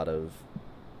lot of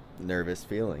nervous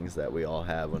feelings that we all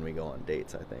have when we go on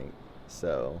dates, I think.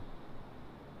 So,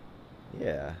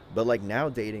 yeah. But, like, now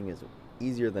dating is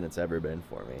easier than it's ever been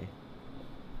for me.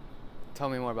 Tell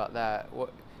me more about that.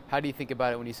 How do you think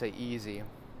about it when you say easy?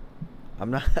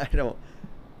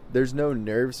 There's no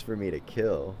nerves for me to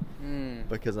kill.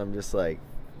 Because I'm just, like,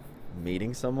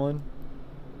 meeting someone.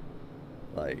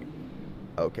 Like,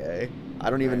 okay. I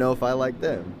don't even know if I like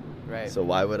them. Right. So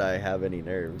why would I have any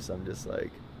nerves? I'm just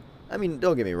like, I mean,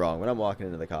 don't get me wrong, when I'm walking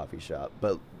into the coffee shop,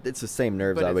 but it's the same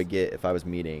nerves I would get if I was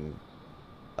meeting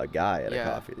a guy at a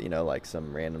coffee, like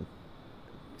some random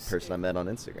person I met on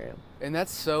Instagram. And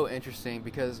that's so interesting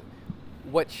because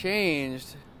what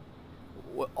changed,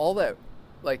 all that,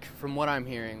 like, from what I'm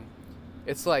hearing,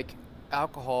 it's like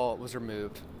alcohol was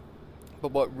removed.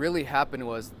 But what really happened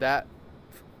was that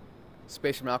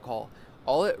space from alcohol,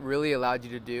 all it really allowed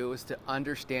you to do was to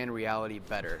understand reality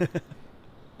better.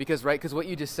 Because what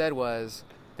you just said was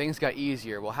things got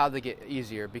easier. Well, how'd they get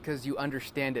easier? Because you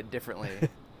understand it differently.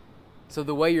 So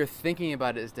the way you're thinking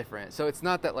about it is different. So it's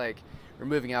not that like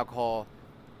removing alcohol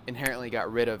inherently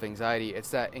got rid of anxiety.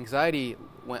 It's that anxiety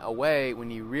went away when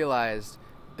you realized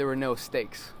there were no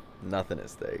stakes. Nothing at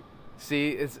stake.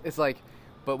 See, it's like,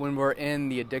 but when we're in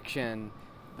the addiction,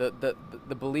 the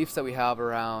beliefs that we have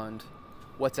around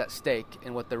what's at stake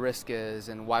and what the risk is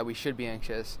and why we should be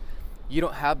anxious, you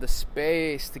don't have the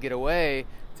space to get away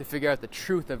to figure out the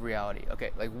truth of reality.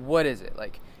 Okay, like what is it?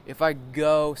 Like if I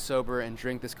go sober and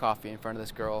drink this coffee in front of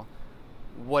this girl,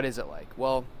 what is it like?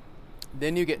 Well,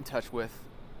 then you get in touch with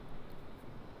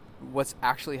what's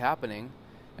actually happening,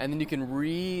 and then you can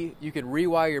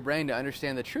rewire your brain to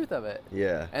understand the truth of it.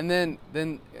 Yeah. And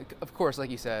then of course, like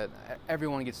you said,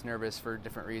 everyone gets nervous for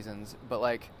different reasons, but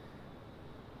like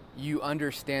you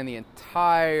understand the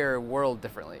entire world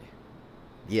differently.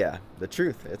 Yeah, the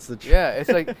truth. It's the truth. Yeah, it's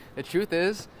like the truth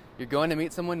is you're going to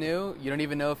meet someone new. You don't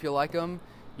even know if you'll like them.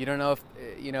 You don't know if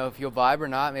if you'll vibe or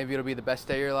not. Maybe it'll be the best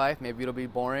day of your life. Maybe it'll be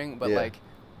boring. But like,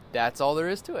 that's all there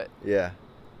is to it. Yeah,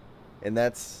 and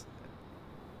it's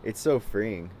so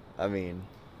freeing. I mean,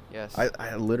 yes.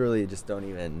 I literally just don't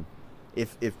even.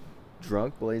 If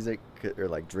drunk Blazik could, or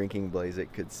like drinking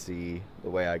Blazik could see the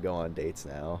way I go on dates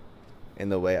now,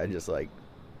 and the way I just like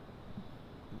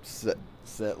sit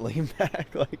lean back,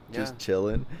 like just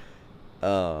chilling.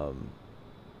 I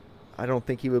don't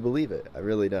think he would believe it. I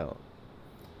really don't.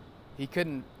 He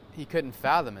couldn't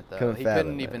fathom it though. He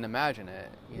couldn't even imagine it.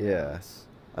 Yeah.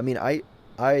 I mean,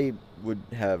 I would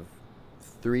have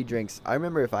 3 drinks. I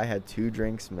remember if I had 2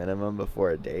 drinks minimum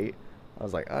before a date, I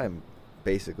was like, I'm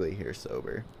basically here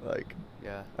sober. Like,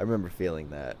 yeah. I remember feeling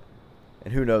that.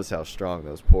 And who knows how strong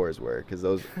those pours were, because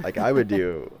those, like, I would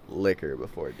do liquor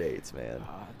before dates, man.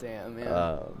 Oh, damn,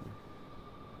 man.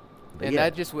 And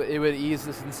that just it would ease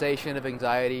the sensation of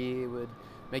anxiety. It would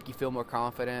make you feel more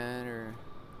confident, or.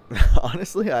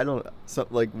 Honestly, I don't.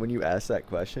 Like when you ask that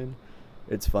question,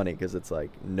 it's funny because it's like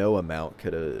no amount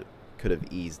could have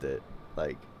eased it.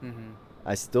 Like,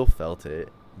 I still felt it,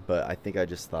 but I think I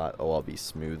just thought, oh, I'll be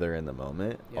smoother in the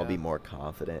moment. Yeah. I'll be more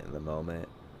confident in the moment.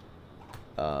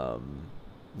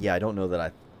 Yeah, I don't know that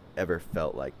I ever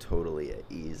felt like totally at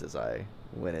ease as I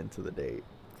went into the date.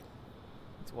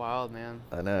 It's wild, man.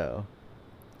 I know.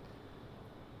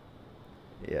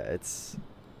 Yeah,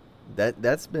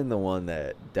 that's been the one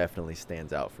that definitely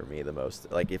stands out for me the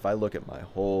most. Like if I look at my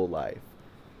whole life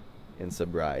in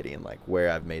sobriety and like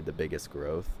where I've made the biggest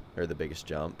growth or the biggest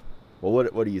jump, well,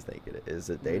 what do you think it is? Is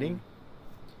it dating?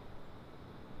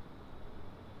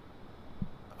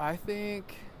 I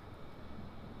think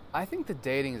the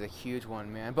dating is a huge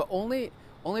one, man, but only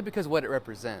because of what it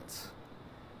represents,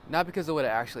 not because of what it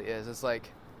actually is. It's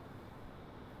like,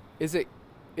 is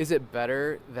it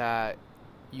better that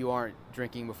you aren't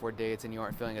drinking before dates and you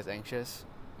aren't feeling as anxious?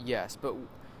 Yes, but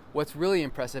what's really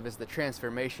impressive is the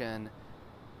transformation,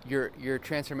 your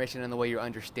transformation in the way you're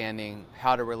understanding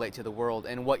how to relate to the world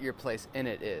and what your place in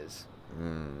it is.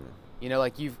 You know,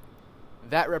 like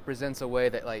that represents a way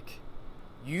that like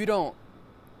you don't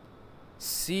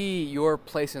see your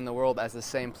place in the world as the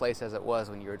same place as it was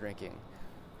when you were drinking.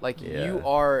 Like you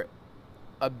are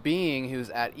a being who's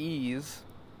at ease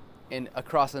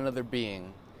across another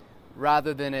being,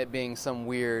 rather than it being some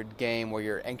weird game where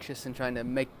you're anxious and trying to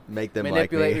make them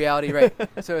manipulate reality, right?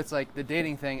 So it's like the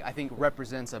dating thing, I think,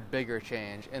 represents a bigger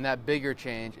change, and that bigger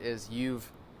change is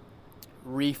you've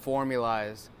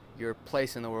reformulized your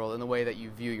place in the world in the way that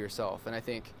you view yourself. And I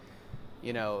think,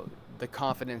 the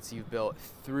confidence you've built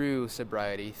through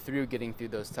sobriety, through getting through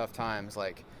those tough times,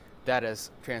 like that has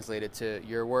translated to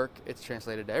your work. It's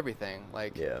translated to everything.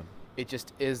 Like, it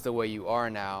just is the way you are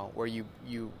now, where you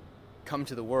come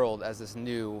to the world as this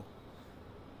new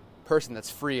person that's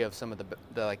free of some of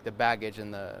the baggage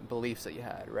and the beliefs that you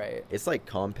had, right? It's like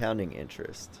compounding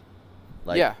interest.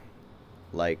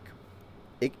 Like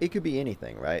it could be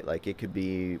anything, right? Like it could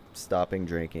be stopping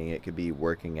drinking, it could be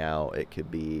working out, it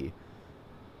could be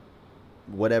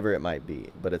whatever it might be.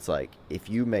 But it's like if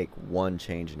you make one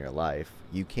change in your life,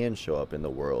 you can show up in the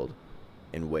world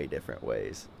in way different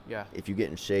ways. Yeah. If you get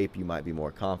in shape, you might be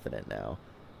more confident now.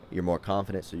 You're more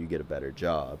confident, so you get a better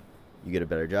job. You get a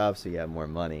better job, so you have more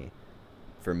money.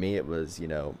 For me, it was,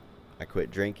 I quit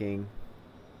drinking.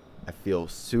 I feel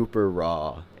super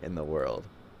raw in the world.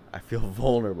 I feel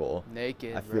vulnerable.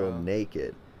 Naked, I feel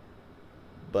naked.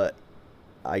 But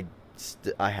I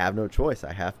have no choice.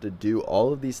 I have to do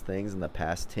all of these things in the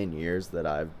past 10 years that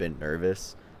I've been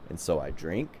nervous, and so I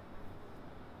drink.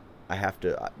 I have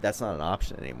to, that's not an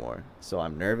option anymore. So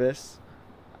I'm nervous.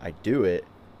 I do it.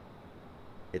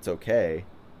 It's okay.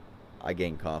 I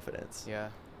gain confidence. Yeah.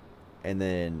 And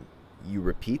then you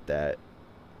repeat that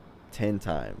 10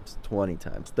 times, 20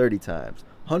 times, 30 times,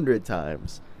 100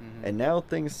 times. Mm-hmm. And now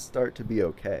things start to be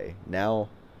okay. Now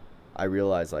I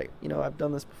realize, like, you know, I've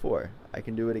done this before. I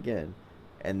can do it again.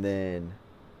 And then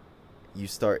you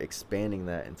start expanding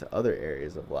that into other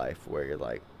areas of life where you're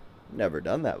like, never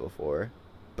done that before,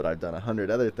 but I've done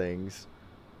 100 other things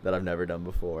that I've never done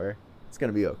before. It's going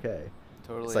to be okay.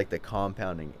 Totally. It's like the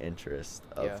compounding interest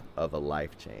of a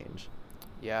life change.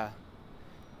 Yeah.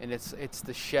 And it's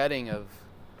the shedding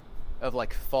of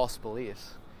like false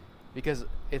beliefs, because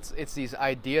it's these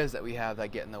ideas that we have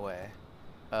that get in the way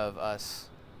of us.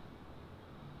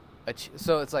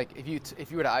 So it's like if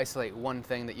you were to isolate one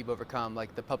thing that you've overcome,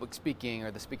 like the public speaking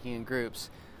or the speaking in groups,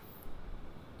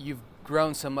 you've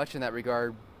grown so much in that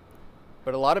regard.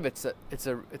 But a lot of it's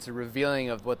a revealing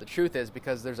of what the truth is,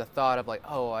 because there's a thought of like,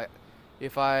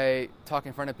 if I talk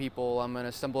in front of people, I'm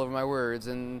gonna stumble over my words,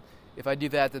 and if I do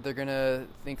that they're gonna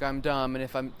think I'm dumb, and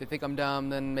if they think I'm dumb,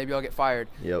 then maybe I'll get fired.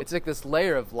 Yep. It's like this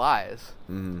layer of lies.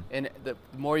 Mm-hmm. And the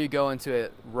more you go into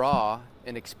it raw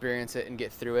and experience it and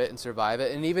get through it and survive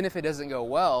it, and even if it doesn't go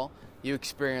well, you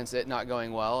experience it not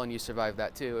going well and you survive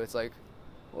that too. It's like,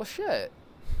 well, shit.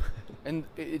 And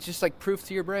it's just like proof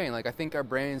to your brain. Like, I think our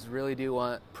brains really do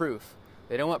want proof.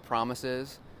 They don't want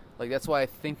promises. Like, that's why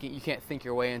you can't think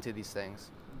your way into these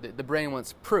things. The brain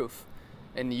wants proof,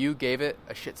 and you gave it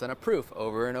a shit ton of proof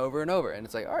over and over and over, and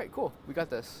it's like, all right, cool, we got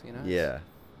this, you know?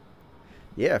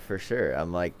 Yeah, for sure.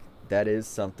 I'm like, that is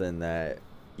something that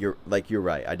you're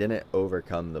right. I didn't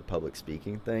overcome the public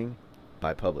speaking thing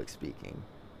by public speaking.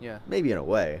 Yeah. Maybe in a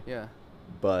way. Yeah.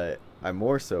 But I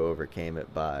more so overcame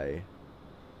it by,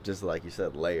 just like you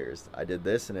said, layers. I did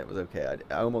this and it was okay.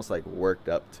 I almost like worked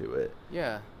up to it.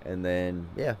 Yeah. And then,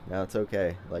 now it's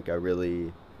okay. Like, I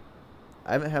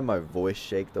haven't had my voice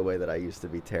shake the way that I used to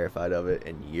be terrified of it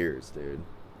in years, dude.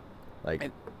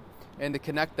 Like, and to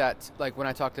connect that, like when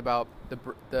I talked about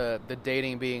the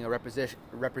dating being a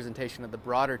representation of the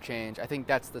broader change, I think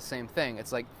that's the same thing.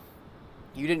 It's like,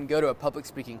 you didn't go to a public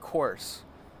speaking course,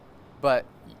 but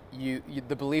you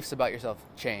the beliefs about yourself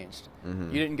changed.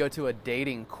 Mm-hmm. You didn't go to a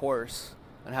dating course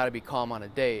on how to be calm on a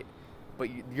date, but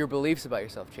your beliefs about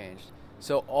yourself changed.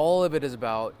 So all of it is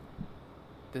about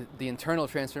the internal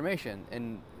transformation,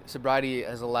 and sobriety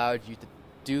has allowed you to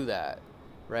do that,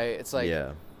 right? It's like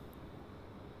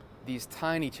these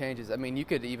tiny changes. I mean, you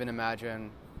could even imagine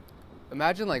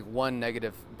like one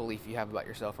negative belief you have about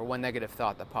yourself, or one negative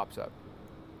thought that pops up.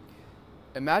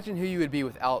 Imagine who you would be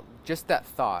without just that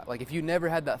thought. Like, if you never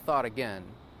had that thought again,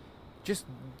 just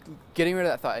getting rid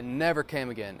of that thought, it never came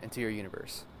again into your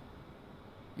universe.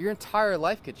 Your entire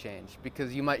life could change,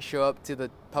 because you might show up to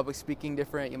the public speaking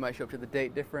different, you might show up to the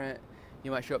date different,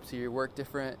 you might show up to your work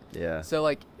different. Yeah. So,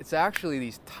 like, it's actually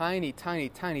these tiny, tiny,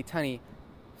 tiny, tiny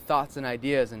thoughts and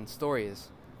ideas and stories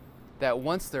that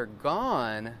once they're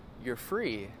gone, you're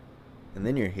free. And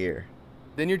then you're here.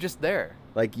 Then you're just there.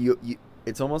 Like,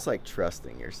 it's almost like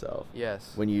trusting yourself.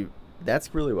 Yes.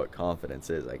 That's really what confidence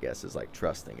is, I guess, is like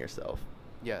trusting yourself.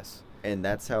 Yes. And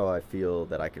that's how I feel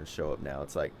that I can show up now.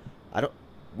 It's like,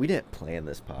 we didn't plan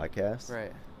this podcast.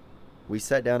 Right. We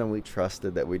sat down and we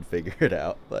trusted that we'd figure it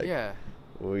out. Like, yeah.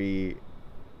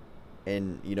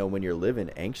 And you know, when you're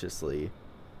living anxiously,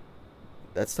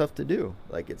 that's tough to do.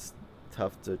 Like, it's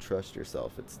tough to trust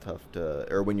yourself. It's tough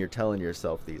or when you're telling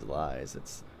yourself these lies,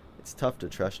 it's tough to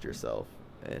trust yourself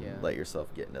and let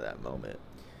yourself get into that moment.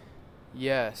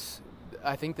 Yes.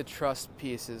 I think the trust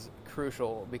piece is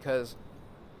crucial, because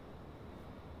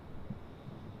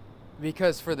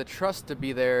for the trust to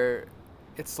be there,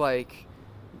 it's like,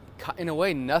 in a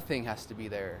way, nothing has to be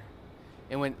there.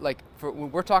 And when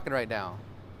we're talking right now,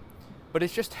 but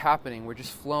it's just happening, we're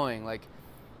just flowing, like,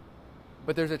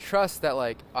 but there's a trust that,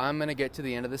 like, I'm going to get to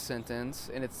the end of the sentence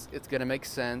and it's going to make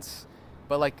sense,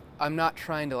 but, like, I'm not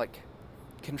trying to, like,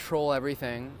 control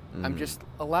everything. I'm just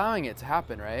allowing it to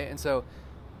happen, right? And so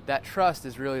that trust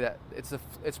is really that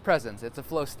it's presence, it's a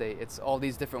flow state, it's all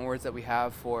these different words that we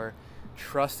have for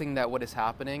trusting that what is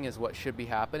happening is what should be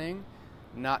happening,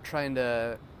 not trying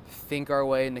to think our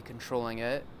way into controlling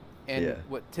it. And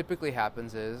what typically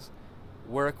happens is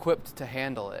we're equipped to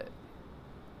handle it.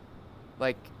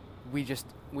 Like,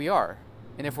 we are.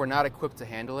 And if we're not equipped to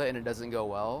handle it and it doesn't go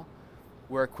well,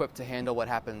 we're equipped to handle what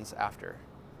happens after.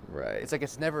 Right. It's like,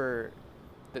 it's never,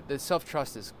 the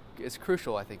self-trust is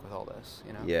crucial, I think, with all this,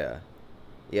 you know?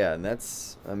 Yeah, and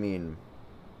that's, I mean,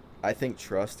 I think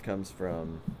trust comes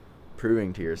from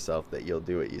proving to yourself that you'll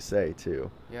do what you say, too.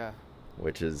 Yeah.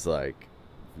 Which is like,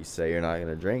 if you say you're not going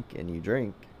to drink and you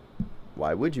drink,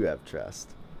 why would you have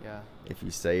trust? Yeah. If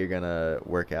you say you're going to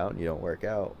work out and you don't work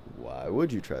out, why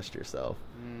would you trust yourself?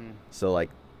 So,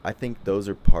 like, I think those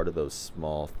are part of those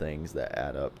small things that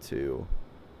add up to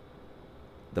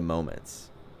the moments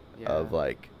of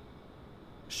like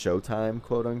showtime,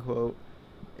 quote unquote.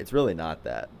 It's really not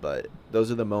that, but those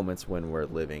are the moments when we're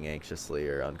living anxiously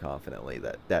or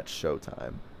unconfidently that's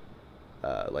showtime.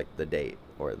 Like the date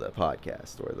or the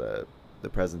podcast or the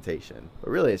presentation. But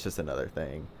really it's just another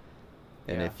thing.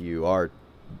 And if you are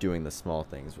doing the small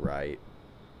things right,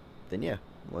 then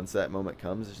once that moment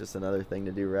comes, it's just another thing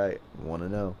to do right. Want to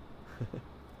know.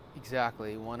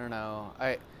 Exactly. Want to know.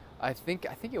 I think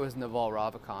it was Naval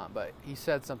Ravikant, but he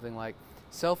said something like,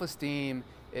 self-esteem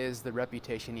is the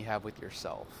reputation you have with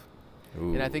yourself.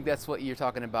 Ooh. And I think that's what you're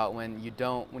talking about when you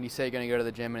say you're going to go to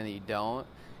the gym and then you don't.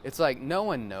 It's like no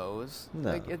one knows.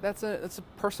 No. Like that's a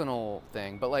personal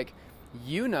thing, but like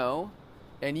you know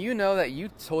that you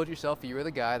told yourself you were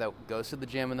the guy that goes to the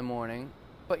gym in the morning,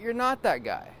 but you're not that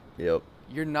guy. Yep.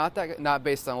 You're not that guy, not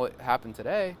based on what happened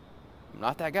today. I'm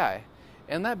not that guy.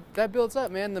 And that builds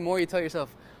up, man. The more you tell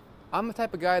yourself, I'm the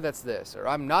type of guy that's this, or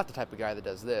I'm not the type of guy that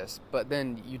does this, but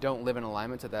then you don't live in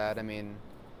alignment to that. I mean,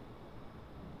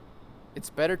 it's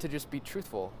better to just be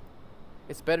truthful.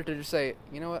 It's better to just say,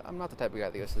 you know what, I'm not the type of guy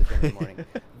that goes to the gym in the morning.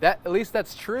 At least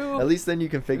that's true. At least then you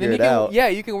can figure it out. Yeah,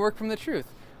 you can work from the truth.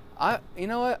 You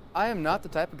know what, I am not the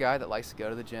type of guy that likes to go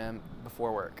to the gym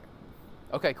before work.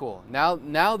 Okay, cool.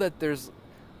 Now that there's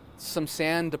some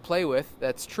sand to play with,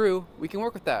 that's true, we can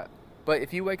work with that. But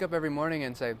if you wake up every morning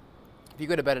and say, if you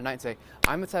go to bed at night and say,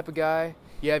 I'm the type of guy,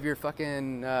 you have your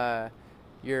fucking,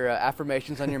 your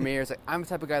affirmations on your mirror, it's like, I'm the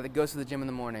type of guy that goes to the gym in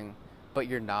the morning, but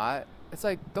you're not. It's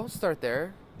like, don't start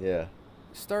there. Yeah.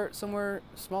 Start somewhere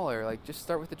smaller. Like, just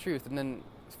start with the truth and then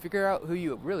figure out who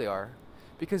you really are.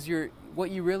 Because what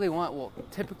you really want will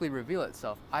typically reveal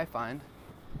itself, I find.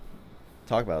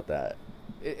 Talk about that.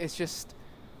 It's just,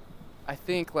 I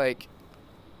think, like,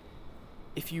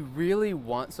 if you really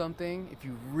want something, if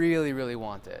you really, really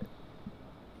want it,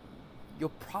 you'll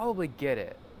probably get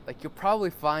it. Like, you'll probably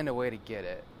find a way to get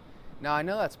it. Now, I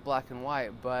know that's black and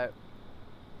white, but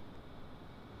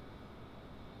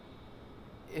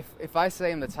if I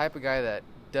say I'm the type of guy that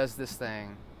does this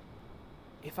thing,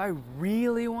 if I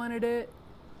really wanted it,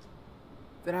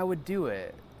 then I would do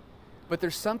it. But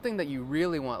there's something that you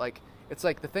really want. Like, it's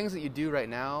like the things that you do right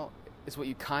now is what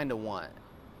you kind of want.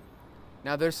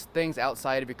 Now, there's things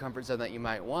outside of your comfort zone that you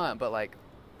might want, but like,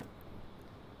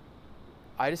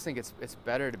 I just think it's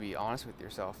better to be honest with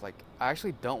yourself. Like, I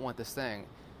actually don't want this thing.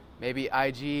 Maybe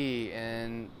IG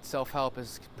and self-help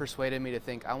has persuaded me to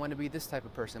think I want to be this type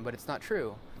of person, but it's not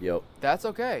true. Yep. That's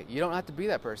okay. You don't have to be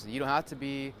that person. You don't have to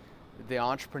be the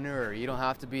entrepreneur. You don't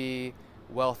have to be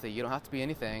wealthy. You don't have to be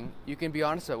anything. You can be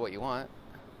honest about what you want.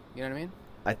 You know what I mean?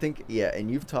 I think, yeah, and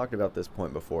you've talked about this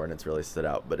point before, and it's really stood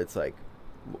out, but it's like,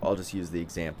 I'll just use the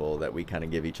example that we kind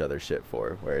of give each other shit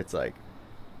for, where it's like,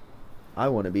 I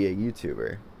want to be a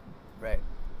YouTuber. Right.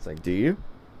 It's like, do you?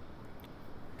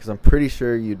 Because I'm pretty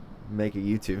sure you'd make a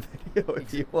YouTube video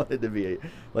if you wanted to be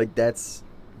like, that's,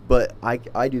 but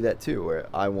I do that too, where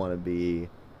I want to be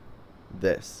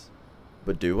this,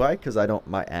 but do I? Because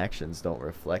my actions don't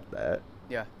reflect that.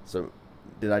 Yeah. So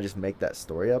did I just make that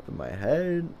story up in my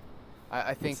head?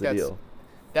 I think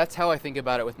that's how I think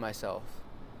about it with myself,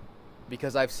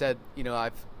 because I've said, you know,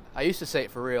 I used to say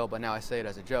it for real, but now I say it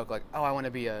as a joke, like, oh, I want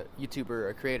to be a YouTuber or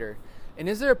a creator. And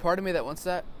is there a part of me that wants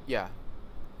that? Yeah.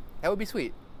 That would be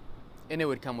sweet. And it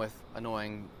would come with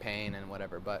annoying pain and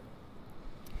whatever. But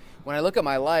when I look at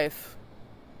my life,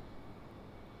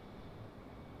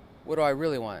 what do I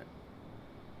really want?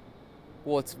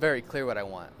 Well, it's very clear what I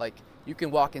want. Like, you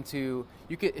can walk into,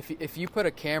 if you put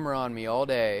a camera on me all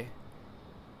day,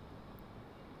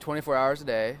 24 hours a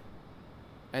day,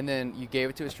 and then you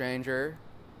gave it to a stranger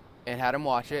and had him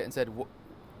watch it and said,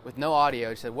 with no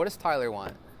audio, you said, what does Tyler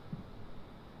want?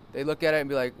 They look at it and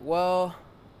be like, well,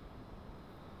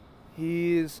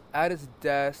 he's at his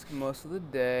desk most of the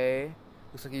day.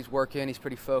 Looks like he's working. He's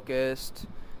pretty focused.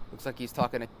 Looks like he's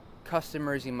talking to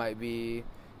customers. He might be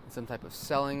in some type of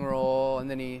selling role.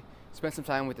 And then he spent some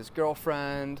time with his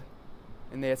girlfriend,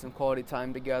 and they had some quality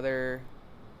time together.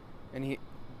 And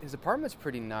his apartment's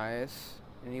pretty nice,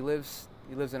 and he lives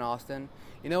in Austin.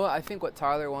 You know what? I think what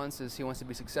Tyler wants is he wants to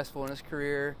be successful in his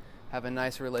career, have a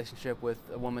nice relationship with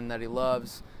a woman that he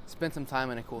loves, spend some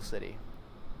time in a cool city.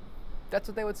 That's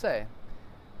what they would say.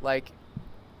 Like,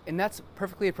 and that's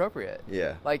perfectly appropriate.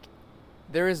 Yeah. Like,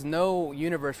 there is no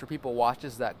universe where people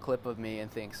watches that clip of me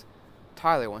and thinks,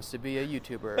 Tyler wants to be a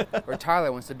YouTuber, or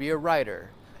Tyler wants to be a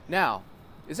writer. Now,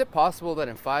 is it possible that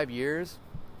in 5 years,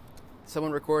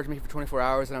 someone records me for 24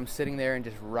 hours and I'm sitting there and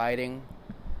just writing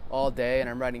all day and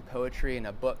I'm writing poetry and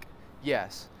a book?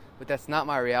 Yes. But that's not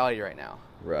my reality right now.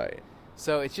 Right.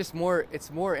 So it's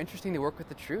more interesting to work with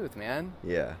the truth, man.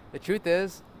 Yeah. The truth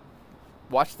is,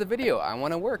 watch the video. I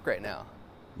want to work right now.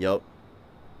 Yep.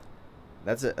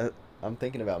 That's I'm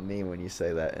thinking about me when you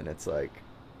say that, and it's like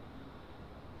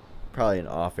probably an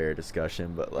off-air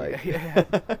discussion, but like Yeah.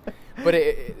 But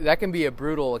that can be a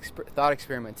brutal thought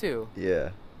experiment too. yeah.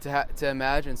 To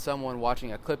imagine someone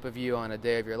watching a clip of you on a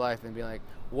day of your life and being like,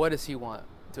 what does he want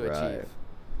to Right. achieve?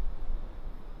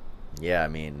 Yeah, I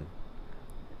mean,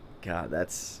 God,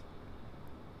 that's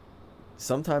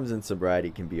sometimes in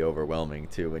sobriety can be overwhelming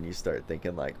too when you start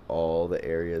thinking like all the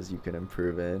areas you can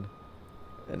improve in,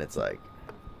 and it's like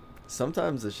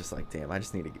sometimes it's just like, damn, I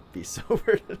just need to be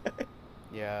sober today.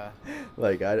 Yeah.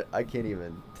 Like I can't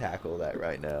even tackle that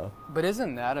right now. But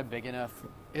isn't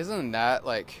that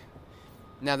like,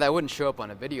 now that wouldn't show up on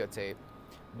a videotape,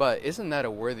 but isn't that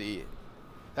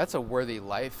that's a worthy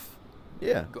life?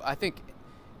 Yeah. I think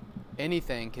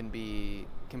anything can be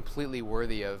completely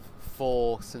worthy of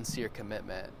full, sincere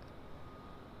commitment.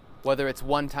 Whether it's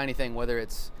one tiny thing, whether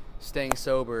it's staying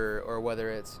sober, or whether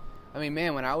it's, I mean,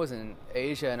 man, when I was in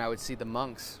Asia and I would see the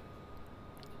monks,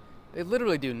 they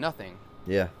literally do nothing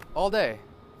Yeah. all day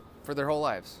for their whole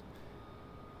lives.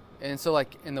 And so,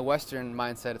 like, in the Western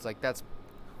mindset, it's like,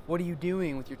 what are you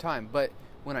doing with your time? But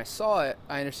when I saw it,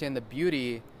 I understand the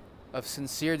beauty of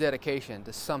sincere dedication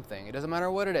to something. It doesn't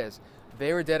matter what it is.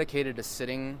 They were dedicated to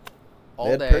sitting all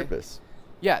They had day. purpose.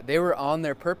 Yeah, they were on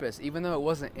their purpose, even though it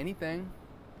wasn't anything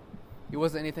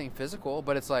physical.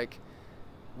 But it's like,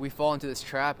 we fall into this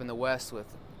trap in the West with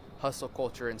hustle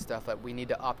culture and stuff, that we need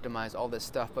to optimize all this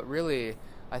stuff. But really,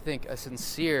 I think a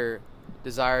sincere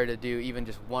desire to do even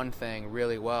just one thing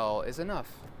really well is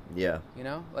enough. Yeah. You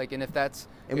know, like, and if that's,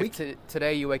 And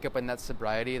today you wake up in that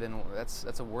sobriety, then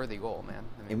that's a worthy goal, man.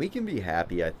 I mean, And we can be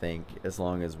happy, I think, as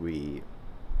long as we,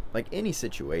 like any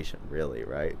situation, really,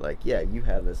 right? Like, yeah, you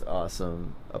have this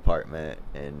awesome apartment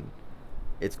and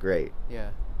it's great, yeah,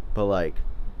 but like,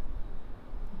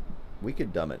 we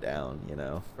could dumb it down, you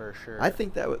know? for sure. I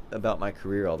think that about my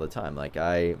career all the time. Like,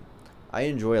 I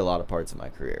enjoy a lot of parts of my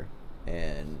career,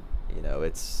 and you know,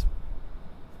 it's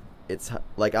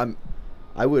like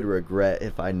I would regret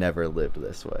if I never lived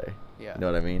this way. Yeah. You know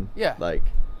what I mean? Yeah. Like,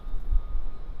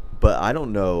 but I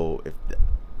don't know if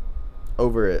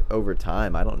over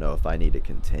time, I don't know if I need to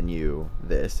continue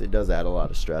this. It does add a lot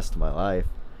of stress to my life.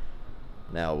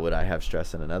 Now, would I have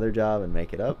stress in another job and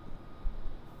make it up?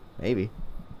 Maybe.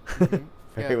 Mhm.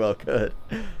 Very Yeah. well could.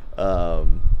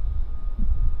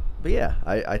 But yeah,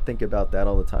 I think about that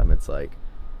all the time. It's like,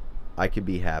 I could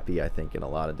be happy, I think, in a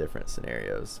lot of different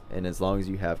scenarios. And as long as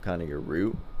you have kind of your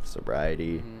root,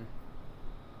 sobriety, Mhm.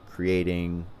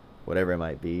 creating, whatever it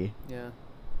might be, Yeah.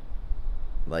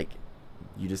 like,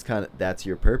 you just kind of, that's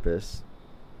your purpose.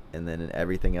 And then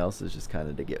everything else is just kind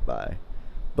of to get by.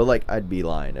 But like, I'd be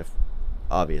lying if,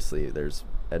 obviously, there's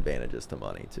advantages to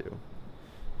money too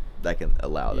that can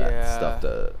allow that Yeah. stuff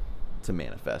to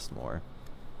manifest more.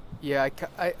 Yeah,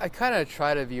 I kind of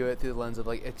try to view it through the lens of,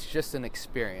 like, it's just an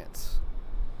experience.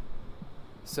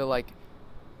 So, like,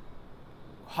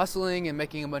 hustling and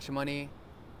making a bunch of money,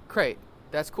 great,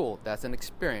 that's cool, that's an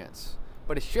experience.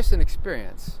 But it's just an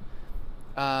experience.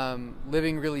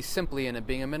 Living really simply and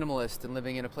being a minimalist and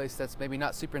living in a place that's maybe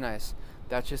not super nice,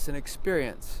 that's just an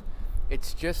experience.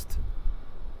 It's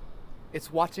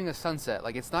watching a sunset.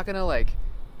 Like, it's not gonna, like,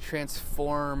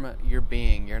 transform your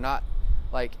being. You're not,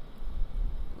 like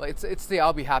it's the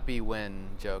I'll be happy when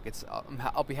joke. It's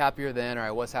I'll be happier then, or I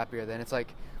was happier then. It's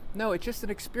like, no, it's just an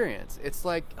experience. It's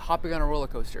like hopping on a roller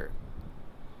coaster.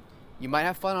 You might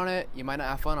have fun on it, you might not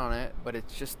have fun on it, but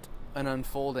it's just an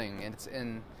unfolding. And it's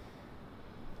in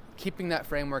keeping that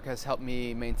framework has helped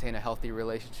me maintain a healthy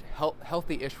relationship,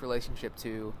 healthy-ish relationship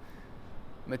to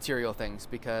material things,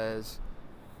 because,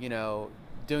 you know,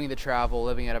 doing the travel,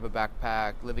 living out of a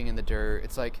backpack, living in the dirt,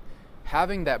 it's like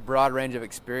having that broad range of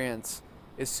experience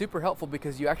is super helpful,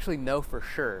 because you actually know for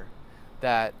sure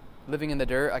that living in the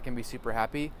dirt, I can be super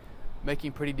happy.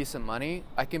 Making pretty decent money,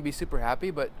 I can be super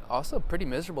happy, but also pretty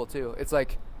miserable too. It's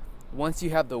like, once you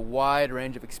have the wide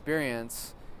range of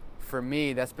experience, for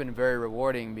me, that's been very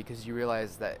rewarding, because you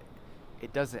realize that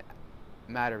it doesn't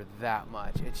matter that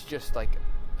much. It's just like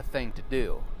a thing to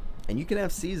do. And you can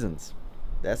have seasons.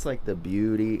 That's like the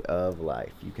beauty of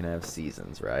life. You can have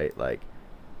seasons, right? Like,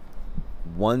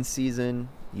 one season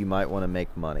you might want to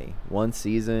make money. One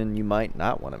season you might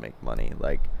not want to make money.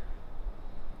 Like,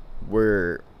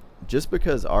 just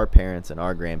because our parents and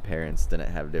our grandparents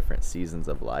didn't have different seasons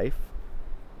of life,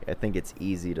 I think it's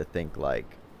easy to think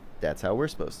like that's how we're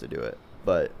supposed to do it.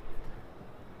 But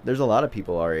there's a lot of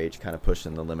people our age kind of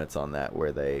pushing the limits on that,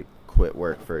 where they quit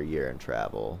work for a year and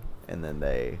travel, and then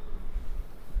they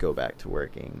go back to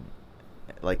working.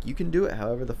 Like, you can do it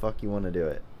however the fuck you want to do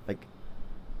it. Like,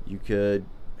 you could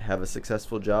have a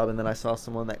successful job, and then I saw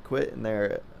someone that quit, and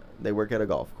they work at a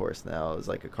golf course now as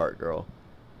like a cart girl,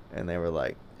 and they were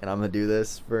like, and I'm gonna do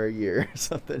this for a year or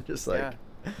something. Just like,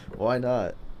 why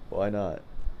not?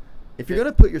 If you're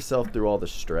gonna put yourself through all the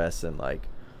stress and like,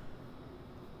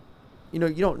 you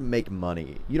don't make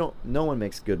money. No one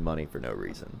makes good money for no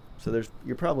reason. So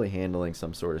you're probably handling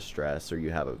some sort of stress, or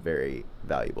you have a very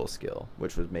valuable skill,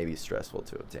 which was maybe stressful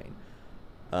to obtain.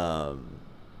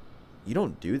 You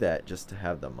don't do that just to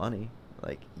have the money.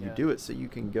 Like, you do it so you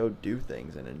can go do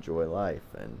things and enjoy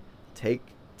life and take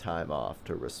time off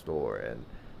to restore and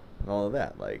all of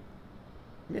that. Like,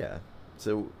 yeah.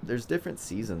 So there's different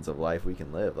seasons of life we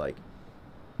can live. Like,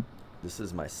 this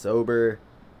is my sober,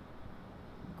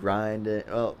 grinding,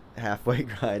 halfway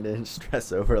grinding,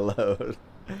 stress overload,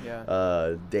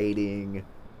 dating,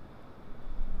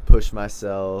 push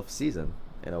myself season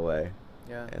in a way.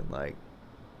 Yeah. And like,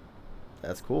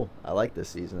 that's cool. I like this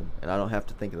season, and I don't have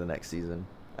to think of the next season.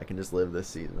 I can just live this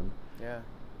season. Yeah.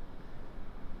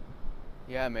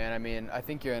 Yeah, man. I mean, I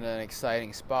think you're in an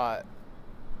exciting spot,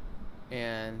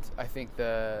 and I think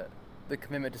the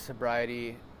commitment to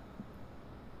sobriety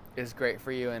is great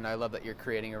for you, and I love that you're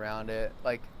creating around it.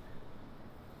 Like,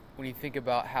 when you think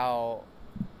about how,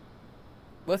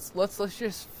 let's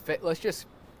just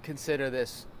consider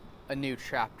this a new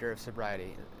chapter of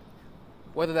sobriety,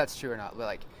 whether that's true or not.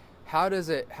 Like,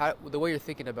 the way you're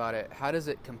thinking about it, how does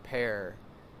it compare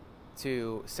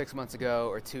to 6 months ago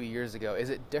or 2 years ago? Is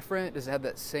it different? Does it have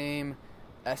that same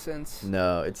essence?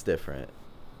 No, it's different.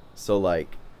 So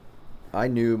like, I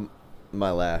knew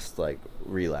my last like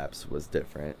relapse was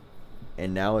different,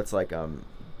 and now it's like I'm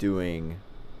doing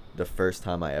the first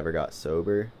time I ever got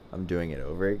sober, I'm doing it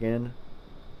over again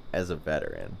as a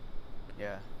veteran.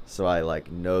 Yeah. So I like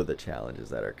know the challenges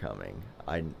that are coming.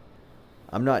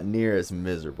 I'm not near as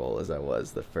miserable as I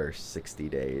was the first 60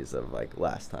 days of like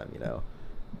last time,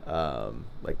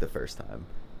 like the first time.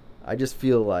 I just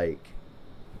feel like,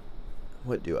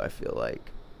 what do I feel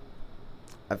like?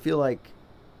 I feel like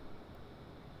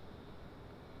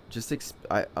just it's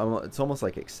almost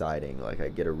like exciting. Like, I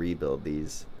get to rebuild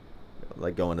these,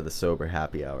 like going to the sober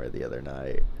happy hour the other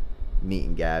night,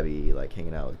 meeting Gabby, like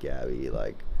hanging out with Gabby,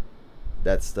 like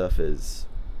that stuff is,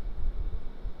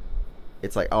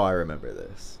 it's like, oh, I remember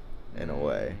this in a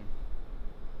way.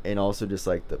 And also just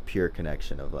like the pure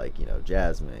connection of like,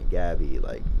 Jasmine and Gabby,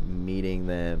 like meeting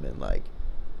them and like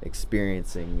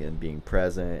experiencing and being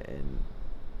present, and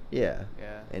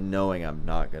and knowing I'm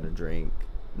not gonna drink,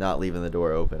 not leaving the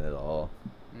door open at all.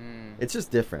 It's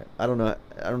just different. I don't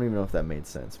even know if that made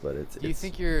sense, but Do you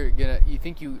think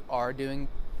you are doing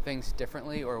things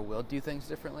differently, or will do things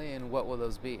differently, and what will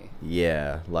those be?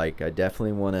 Yeah, like I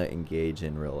definitely want to engage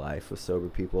in real life with sober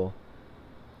people,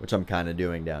 which I'm kind of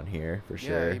doing down here for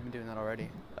sure. Yeah, you've been doing that already.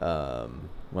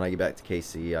 When I get back to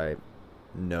KC, I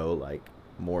know like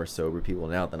more sober people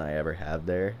now than I ever have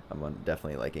there. I'm gonna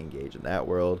definitely like engage in that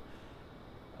world.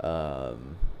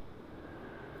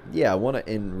 Yeah, I want to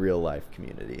in real life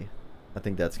community. I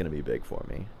think that's gonna be big for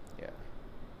me.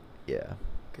 Yeah.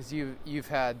 Because you've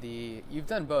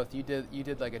done both. You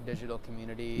did like a digital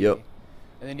community. Yep.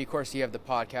 And then of course you have the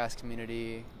podcast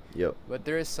community. Yep. But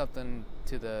there is something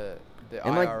to the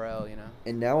and IRL, like,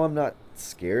 And now I'm not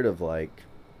scared of like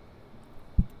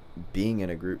being in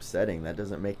a group setting. That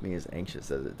doesn't make me as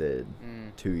anxious as it did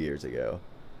 2 years ago.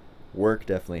 Work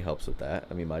definitely helps with that.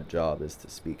 I mean, my job is to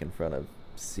speak in front of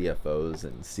CFOs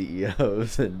and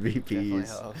CEOs and VPs. Definitely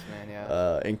helps, man,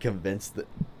 yeah. And convince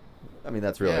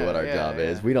that's really what our job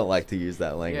is. We don't like to use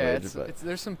that language, but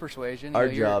there's some persuasion. Our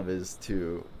job is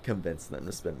to convince them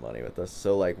to spend money with us.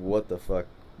 So like, what the fuck?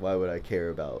 Why would I care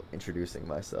about introducing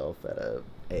myself at a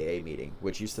AA meeting,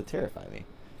 which used to terrify me?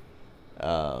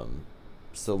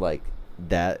 So like,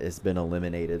 that has been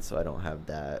eliminated, so I don't have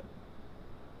that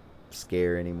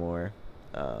scare anymore.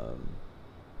 I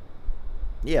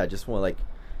just want, like,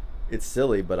 it's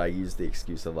silly, but I use the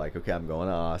excuse of like, okay, I'm going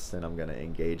to Austin, I'm going to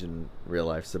engage in real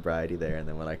life sobriety there, and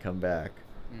then when I come back,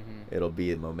 it'll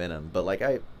be momentum. But like,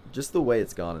 just the way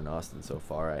it's gone in Austin so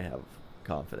far, I have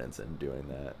confidence in doing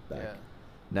that back. Yeah.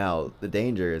 Now the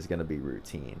danger is going to be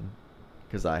routine,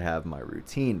 because I have my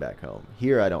routine back home.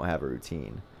 Here I don't have a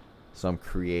routine, so I'm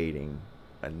creating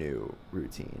a new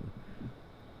routine.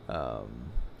 So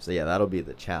yeah, that'll be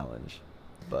the challenge.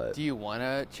 But do you want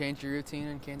to change your routine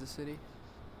in Kansas City?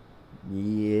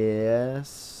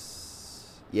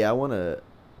 Yes. Yeah, I want to,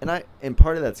 and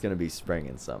part of that's going to be spring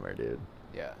and summer, dude.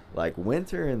 Yeah. Like,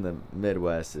 winter in the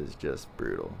Midwest is just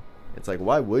brutal. It's like,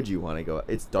 why would you want to go?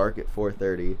 It's dark at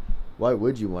 4:30. why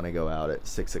would you want to go out at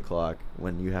 6 o'clock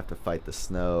when you have to fight the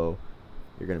snow?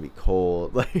 You're going to be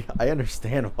cold. Like, I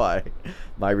understand why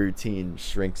my routine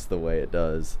shrinks the way it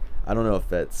does. I don't know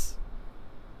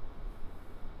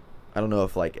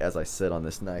if like as I sit on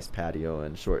this nice patio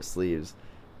in short sleeves,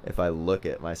 if I look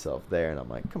at myself there and I'm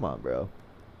like, come on, bro,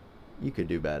 you could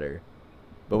do better.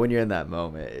 But when you're in that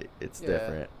moment, it's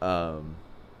different.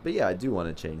 But yeah, I do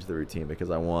want to change the routine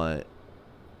because I want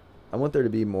there to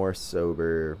be more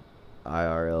sober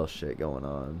IRL shit going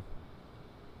on.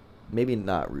 Maybe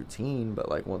not routine, but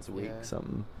like once a week,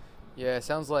 something. Yeah, it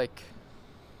sounds like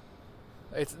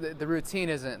it's the routine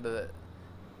isn't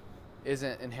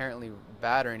inherently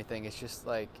bad or anything. It's just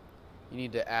like you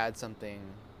need to add something.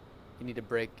 You need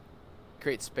to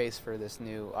create space for this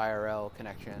new IRL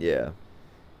connection. Yeah.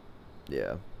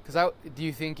 Yeah. Because do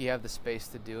you think you have the space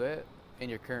to do it in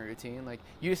your current routine? Like,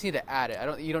 you just need to add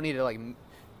it. You don't need to like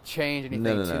change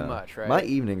anything too much, right? My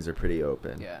evenings are pretty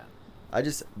open. Yeah.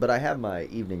 But I have my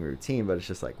evening routine, but it's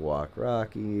just like walk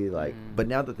Rocky, like. But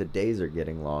now that the days are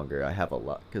getting longer, I have a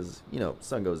lot because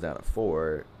sun goes down at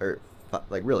 4 or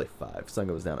like really 5. Sun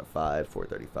goes down at 5,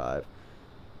 4:35.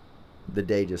 The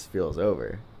day just feels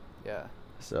over. Yeah.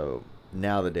 So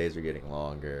now the days are getting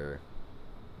longer.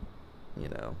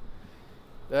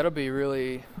 That'll be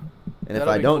really. And if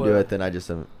I don't do it, then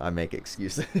I make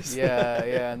excuses. Yeah,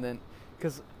 and then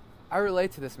because I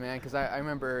relate to this, man, because I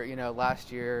remember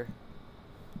last year.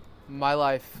 My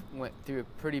life went through a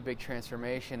pretty big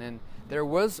transformation, and there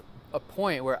was a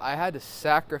point where I had to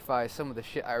sacrifice some of the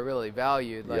shit I really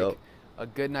valued, like a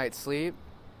good night's sleep.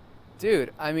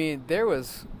 Dude, I mean, I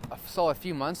saw a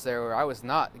few months there where I was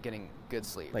not getting good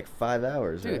sleep. Like 5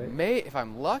 hours, dude, right? If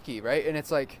I'm lucky, right? And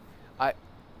it's like, at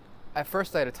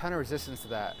first I had a ton of resistance to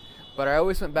that, but I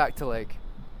always went back to like,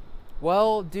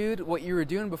 well, dude, what you were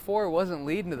doing before wasn't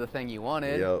leading to the thing you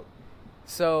wanted. Yep.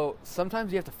 So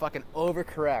sometimes you have to fucking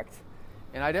overcorrect,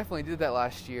 and I definitely did that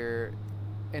last year,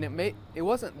 and it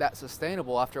wasn't that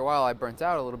sustainable. After a while, I burnt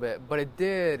out a little bit, but it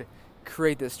did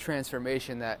create this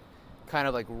transformation that kind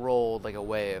of like rolled like a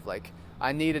wave. Like,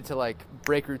 I needed to like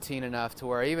break routine enough to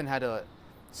where I even had to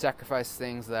sacrifice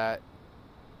things that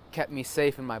kept me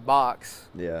safe in my box.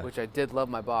 Yeah. Which I did love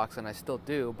my box, and I still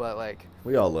do, but like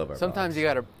we all love our sometimes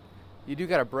box. you do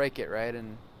gotta break it, right?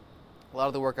 And a lot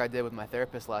of the work I did with my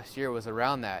therapist last year was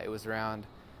around that. It was around,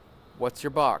 what's your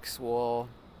box? Well,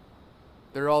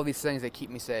 there are all these things that keep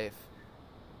me safe.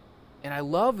 And I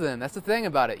love them. That's the thing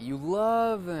about it. You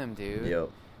love them, dude. Yep.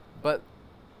 But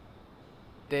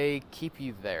they keep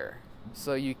you there.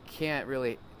 So you can't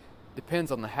really,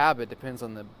 depends on the habit, depends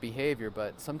on the behavior,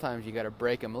 but sometimes you got to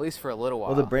break them, at least for a little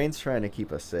while. Well, the brain's trying to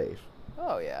keep us safe.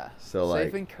 Oh, yeah. So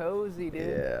safe and cozy,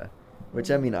 dude. Yeah.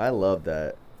 Which, I mean, I love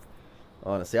that.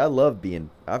 Honestly, I love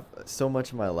so much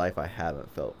of my life I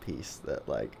haven't felt peace that,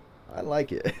 like, I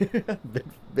like it.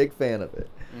 big fan of it.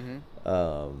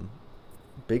 Mm-hmm.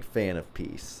 Big fan of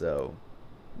peace. So,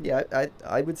 yeah,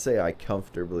 I would say I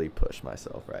comfortably push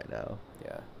myself right now.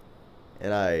 Yeah.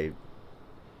 And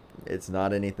it's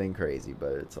not anything crazy,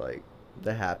 but it's like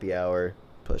the happy hour,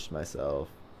 pushed myself.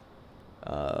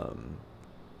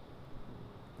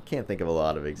 Can't think of a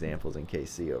lot of examples in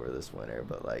KC over this winter,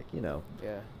 but like,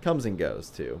 comes and goes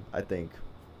too. I think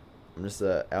I'm just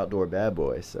a outdoor bad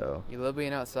boy, so you love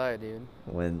being outside, dude.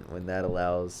 When that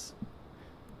allows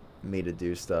me to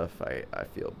do stuff, I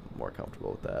feel more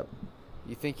comfortable with that.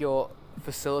 You think you'll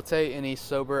facilitate any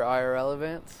sober IRL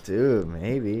events? Dude,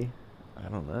 maybe. I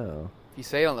don't know. If you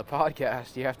say it on the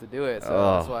podcast, you have to do it,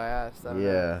 so that's why I asked. I don't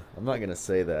know. I'm not gonna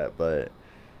say that, but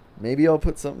maybe I'll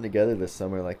put something together this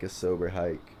summer, like a sober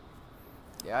hike.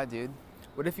 Yeah, dude.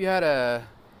 What if you had a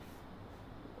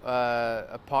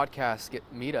podcast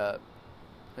meetup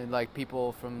and like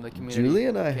people from the community? Julie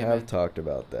and I have talked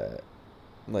about that,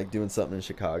 like doing something in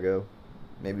Chicago,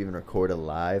 maybe even record a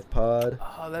live pod.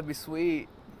 Oh, that'd be sweet,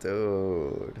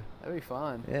 dude. That'd be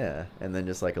fun. Yeah, and then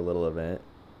just like a little event,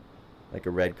 like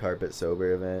a red carpet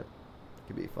sober event,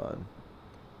 could be fun.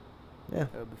 Yeah,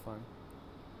 that would be fun.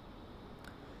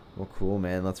 Well, cool,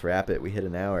 man. Let's wrap it. We hit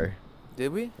an hour.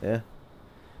 Did we? Yeah.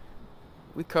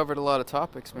 We covered a lot of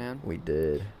topics, man. We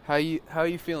did. How you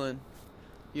feeling?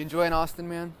 You enjoying Austin,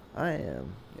 man? I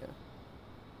am.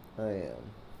 Yeah. I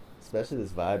am. Especially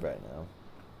this vibe right now.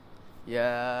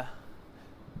 Yeah.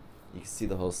 You can see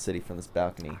the whole city from this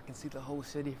balcony. I can see the whole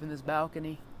city from this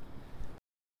balcony.